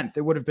January 10th,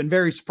 it would have been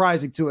very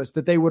surprising to us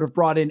that they would have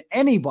brought in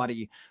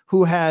anybody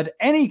who had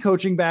any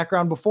coaching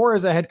background before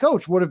as a head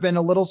coach. Would have been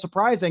a little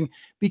surprising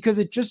because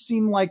it just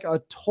seemed like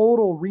a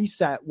total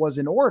reset was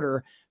in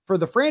order for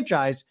the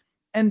franchise.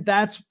 And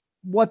that's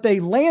what they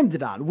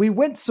landed on. We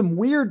went some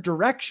weird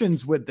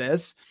directions with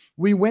this.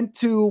 We went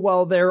to,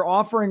 well, they're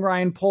offering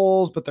Ryan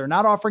Poles, but they're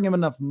not offering him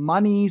enough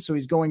money, so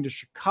he's going to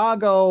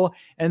Chicago.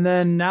 And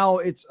then now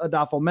it's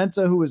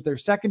Adofo-Mensah, who is their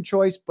second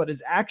choice, but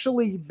is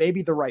actually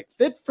maybe the right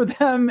fit for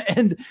them.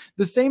 And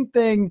the same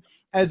thing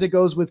as it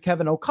goes with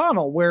Kevin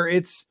O'Connell, where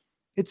it's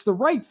the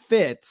right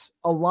fit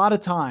a lot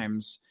of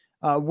times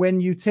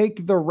when you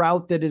take the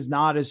route that is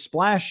not as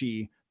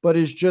splashy, but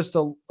is just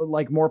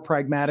more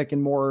pragmatic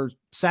and more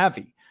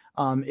savvy.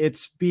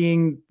 It's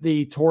being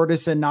the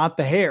tortoise and not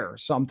the hare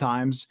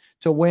sometimes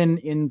to win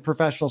in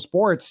professional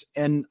sports.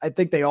 And I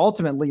think they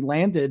ultimately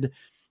landed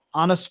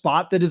on a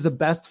spot that is the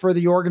best for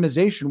the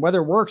organization.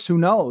 Whether it works, who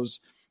knows?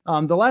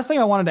 The last thing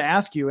I wanted to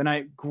ask you, and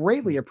I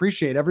greatly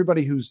appreciate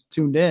everybody who's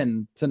tuned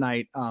in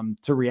tonight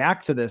to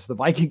react to this. The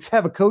Vikings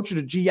have a coach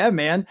and a GM,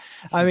 man.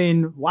 I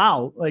mean,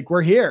 wow,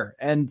 we're here.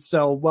 And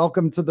so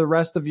welcome to the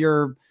rest of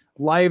your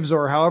lives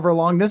or however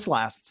long this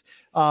lasts.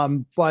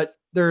 But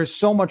there is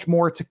so much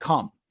more to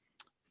come.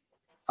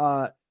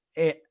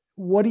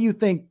 What do you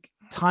think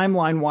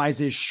timeline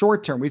wise is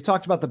short term? We've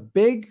talked about the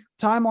big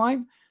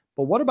timeline,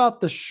 but what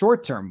about the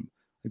short term?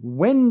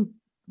 When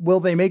will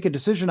they make a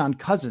decision on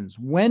Cousins?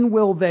 When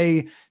will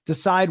they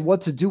decide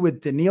what to do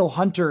with Danielle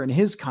Hunter and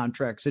his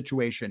contract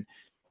situation?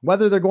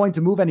 Whether they're going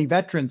to move any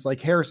veterans like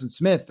Harrison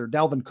Smith or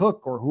Dalvin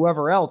Cook or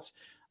whoever else.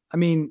 I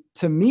mean,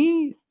 to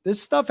me,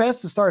 this stuff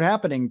has to start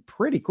happening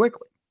pretty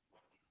quickly.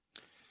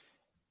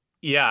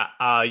 Yeah,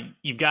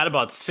 you've got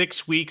about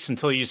 6 weeks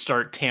until you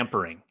start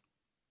tampering.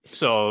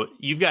 So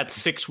you've got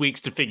 6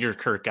 weeks to figure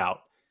Kirk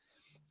out.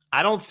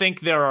 I don't think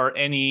there are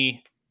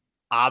any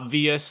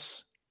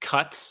obvious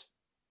cuts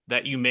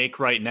that you make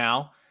right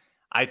now.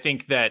 I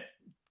think that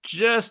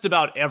just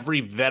about every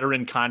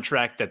veteran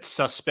contract that's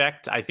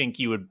suspect, I think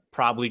you would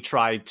probably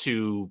try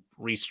to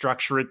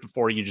restructure it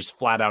before you just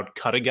flat out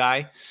cut a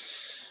guy.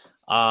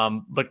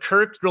 But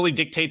Kirk really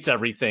dictates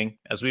everything,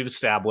 as we've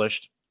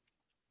established.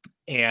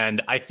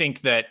 And I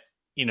think that,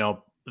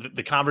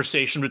 the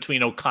conversation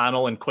between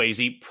O'Connell and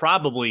Kwesi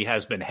probably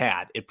has been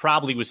had. It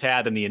probably was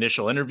had in the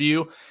initial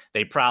interview.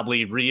 They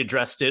probably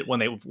readdressed it when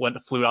they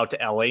flew out to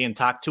LA and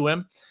talked to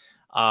him.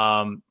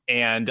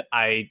 And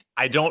I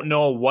don't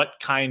know what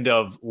kind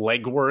of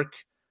legwork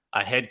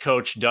a head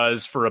coach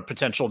does for a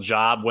potential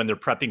job when they're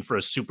prepping for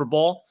a Super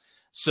Bowl.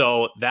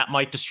 So that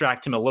might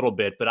distract him a little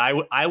bit. But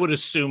I would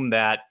assume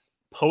that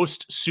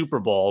post Super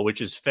Bowl,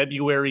 which is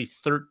February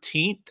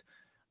 13th,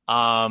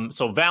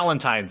 so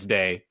Valentine's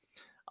Day,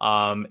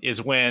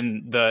 is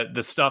when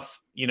the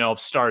stuff,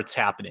 starts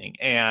happening.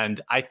 And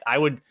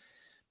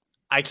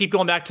I keep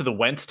going back to the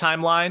Wentz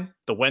timeline.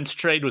 The Wentz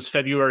trade was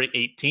February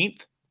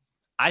 18th.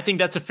 I think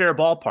that's a fair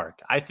ballpark.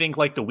 I think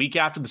the week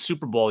after the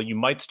Super Bowl, you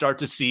might start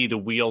to see the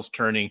wheels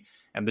turning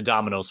and the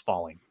dominoes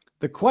falling.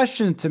 The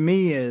question to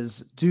me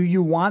is, do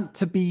you want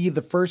to be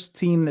the first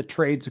team that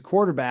trades a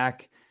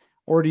quarterback,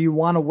 or do you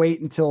want to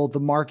wait until the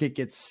market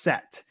gets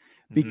set?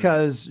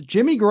 Because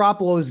Jimmy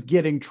Garoppolo is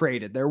getting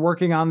traded. They're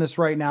working on this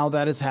right now.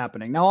 That is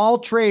happening. Now, all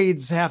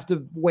trades have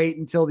to wait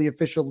until the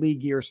official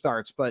league year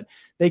starts, but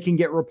they can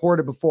get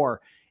reported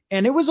before.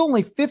 And it was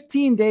only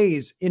 15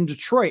 days in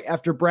Detroit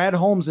after Brad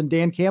Holmes and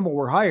Dan Campbell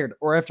were hired,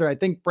 or after I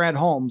think Brad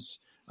Holmes,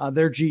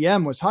 their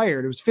GM, was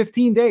hired. It was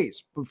 15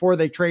 days before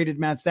they traded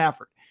Matt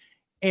Stafford.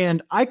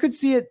 And I could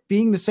see it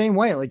being the same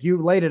way. Like you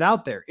laid it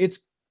out there. It's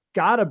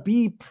got to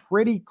be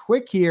pretty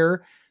quick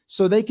here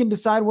so they can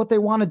decide what they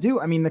want to do.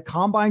 I mean, the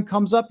combine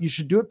comes up. You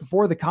should do it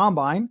before the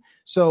combine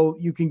so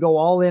you can go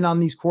all in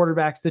on these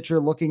quarterbacks that you're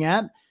looking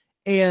at.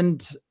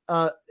 And,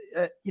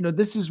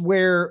 this is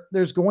where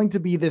there's going to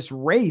be this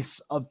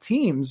race of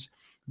teams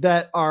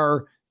that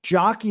are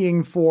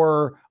jockeying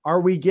for,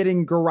 are we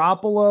getting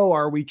Garoppolo?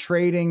 Are we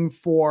trading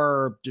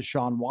for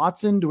Deshaun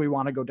Watson? Do we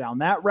want to go down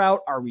that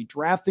route? Are we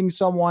drafting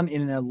someone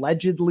in an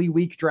allegedly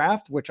weak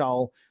draft, which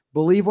I'll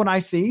believe when I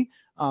see,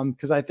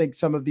 because I think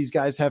some of these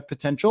guys have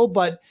potential.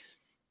 But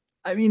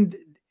I mean,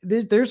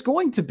 there's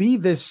going to be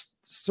this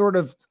sort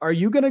of, are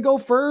you going to go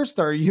first?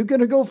 Are you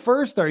going to go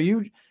first? But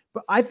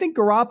I think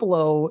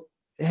Garoppolo,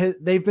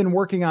 they've been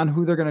working on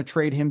who they're going to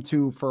trade him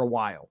to for a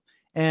while.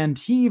 And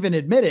he even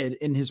admitted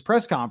in his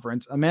press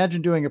conference,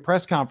 imagine doing a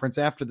press conference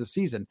after the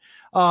season,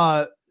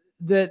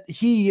 that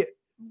he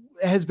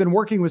has been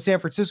working with San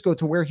Francisco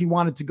to where he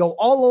wanted to go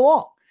all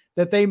along,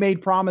 that they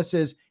made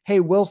promises. Hey,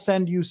 we'll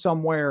send you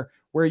somewhere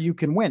where you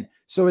can win.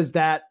 So is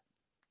that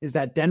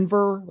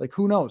Denver? Like,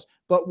 who knows?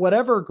 But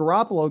whatever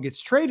Garoppolo gets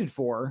traded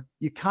for,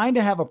 you kind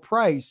of have a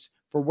price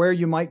for where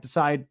you might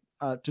decide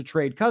to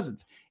trade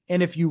Cousins.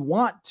 And if you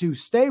want to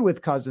stay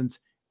with Cousins,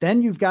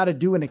 then you've got to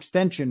do an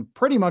extension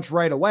pretty much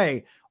right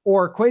away,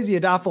 or Kwesi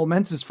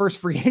Adolfo-Mensa's first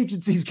free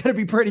agency is going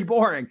to be pretty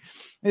boring.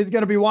 He's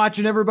going to be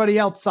watching everybody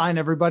else sign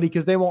everybody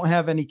because they won't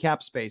have any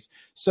cap space.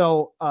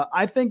 So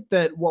I think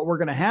that what we're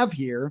going to have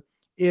here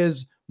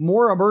is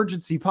more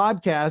emergency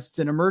podcasts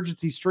and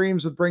emergency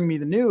streams with Bring Me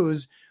the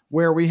News,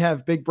 where we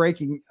have big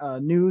breaking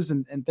news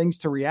and things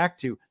to react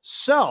to.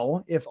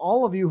 So if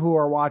all of you who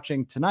are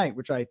watching tonight,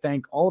 which I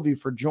thank all of you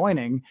for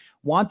joining,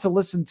 want to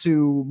listen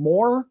to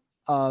more,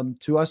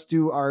 to us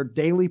do our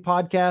daily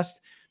podcast,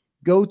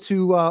 go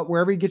to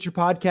wherever you get your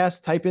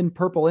podcast, type in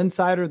Purple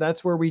Insider.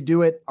 That's where we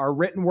do it. Our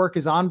written work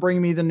is on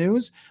Bring Me the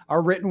News.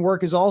 Our written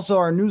work is also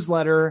our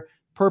newsletter,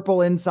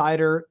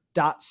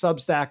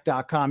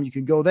 purpleinsider.substack.com. You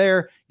can go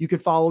there. You can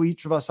follow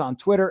each of us on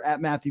Twitter at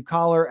Matthew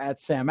Collar, at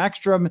Sam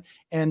Ekstrom.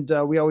 And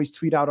we always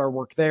tweet out our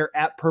work there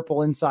at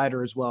Purple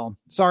Insider as well.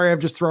 Sorry, I've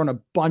just thrown a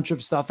bunch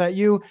of stuff at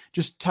you.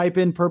 Just type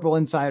in Purple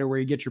Insider where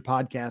you get your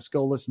podcast.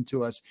 Go listen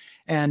to us,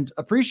 and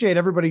appreciate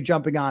everybody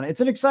jumping on.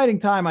 It's an exciting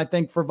time, I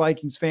think, for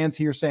Vikings fans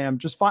here, Sam.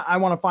 I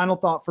want a final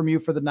thought from you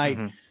for the night,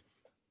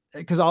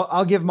 because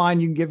I'll give mine.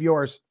 You can give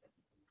yours.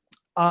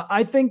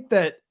 I think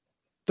that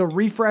the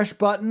refresh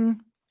button,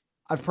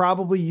 I've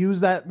probably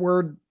used that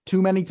word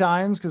too many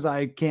times because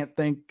I can't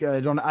think, I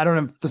don't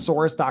have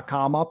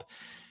thesaurus.com up.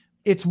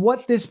 It's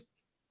what this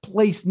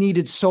place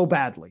needed so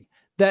badly,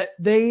 that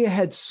they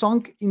had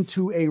sunk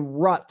into a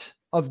rut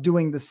of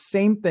doing the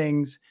same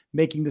things,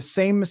 making the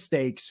same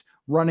mistakes,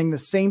 running the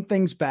same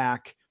things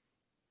back.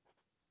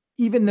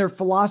 Even their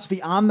philosophy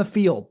on the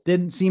field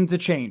didn't seem to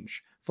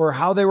change for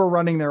how they were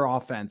running their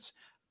offense,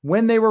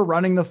 when they were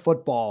running the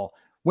football,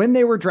 when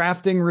they were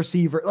drafting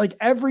receiver. Like,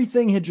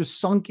 everything had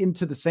just sunk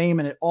into the same,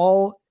 and it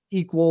all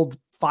equaled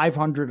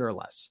 500 or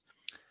less.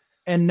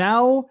 And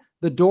now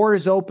the door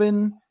is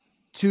open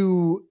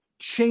to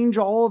change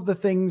all of the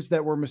things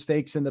that were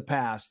mistakes in the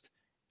past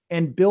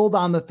and build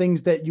on the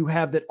things that you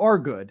have that are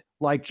good,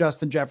 like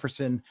Justin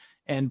Jefferson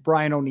and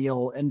Brian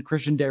O'Neill and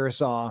Christian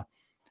Darrisaw.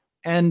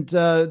 And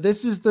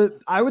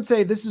I would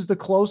say this is the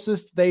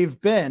closest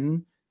they've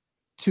been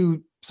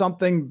to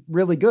something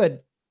really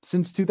good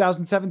since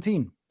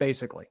 2017,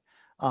 basically.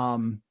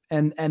 And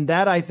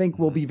that, I think,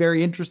 will be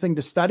very interesting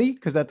to study,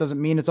 because that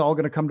doesn't mean it's all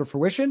going to come to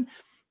fruition.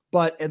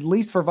 But at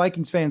least for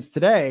Vikings fans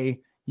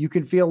today, you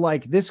can feel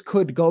like this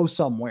could go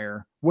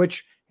somewhere,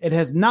 which it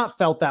has not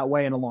felt that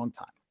way in a long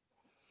time.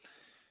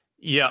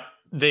 Yeah,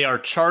 they are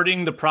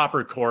charting the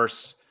proper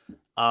course.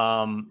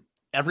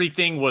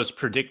 Everything was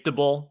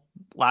predictable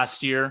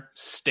last year,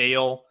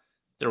 stale.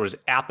 There was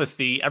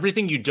apathy,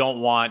 everything you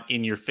don't want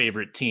in your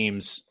favorite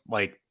team's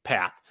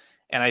path.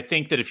 And I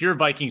think that if you're a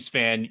Vikings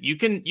fan, you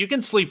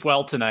can sleep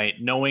well tonight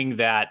knowing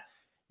that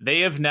they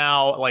have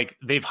now,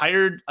 they've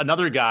hired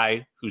another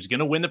guy who's going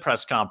to win the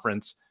press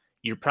conference.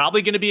 You're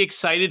probably going to be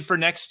excited for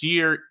next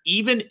year,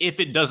 even if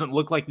it doesn't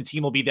look like the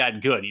team will be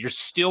that good. You're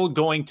still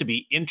going to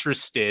be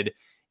interested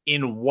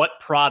in what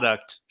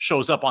product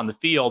shows up on the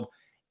field.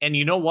 And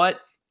you know what?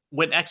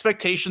 When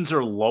expectations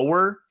are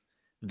lower,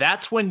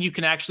 that's when you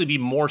can actually be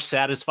more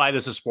satisfied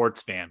as a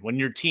sports fan. When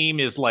your team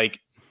is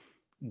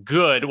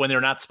good when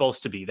they're not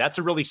supposed to be. That's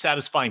a really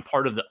satisfying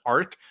part of the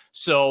arc.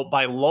 So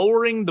by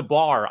lowering the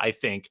bar, I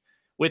think,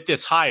 with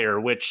this hire,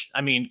 which,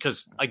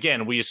 because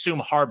again, we assume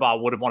Harbaugh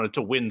would have wanted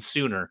to win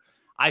sooner.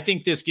 I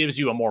think this gives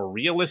you a more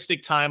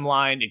realistic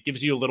timeline. It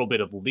gives you a little bit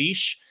of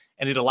leash,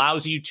 and it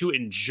allows you to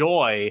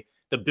enjoy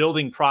the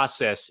building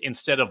process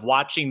instead of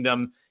watching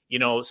them,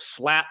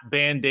 slap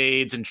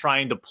Band-Aids and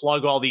trying to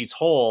plug all these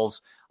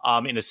holes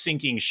in a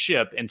sinking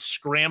ship and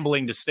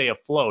scrambling to stay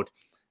afloat.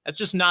 That's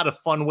just not a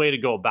fun way to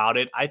go about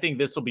it. I think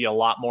this will be a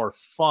lot more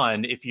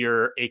fun if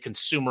you're a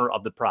consumer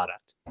of the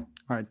product. All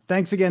right.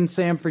 Thanks again,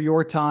 Sam, for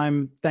your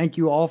time. Thank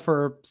you all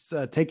for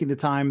taking the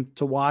time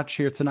to watch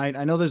here tonight.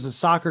 I know there's a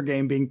soccer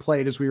game being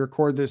played as we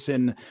record this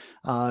in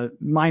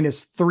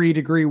 -3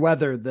 degree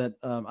weather that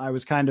I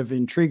was kind of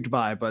intrigued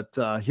by, but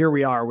here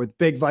we are with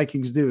big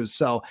Vikings news.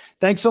 So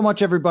thanks so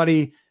much,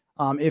 everybody.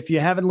 If you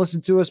haven't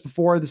listened to us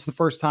before, this is the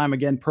first time.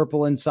 Again,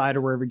 Purple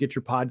Insider, wherever you get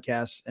your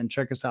podcasts, and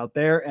check us out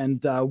there.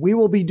 And we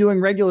will be doing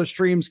regular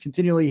streams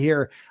continually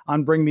here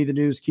on Bring Me the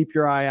News. Keep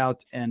your eye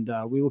out, and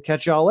we will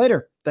catch you all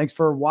later. Thanks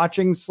for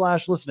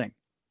watching/listening.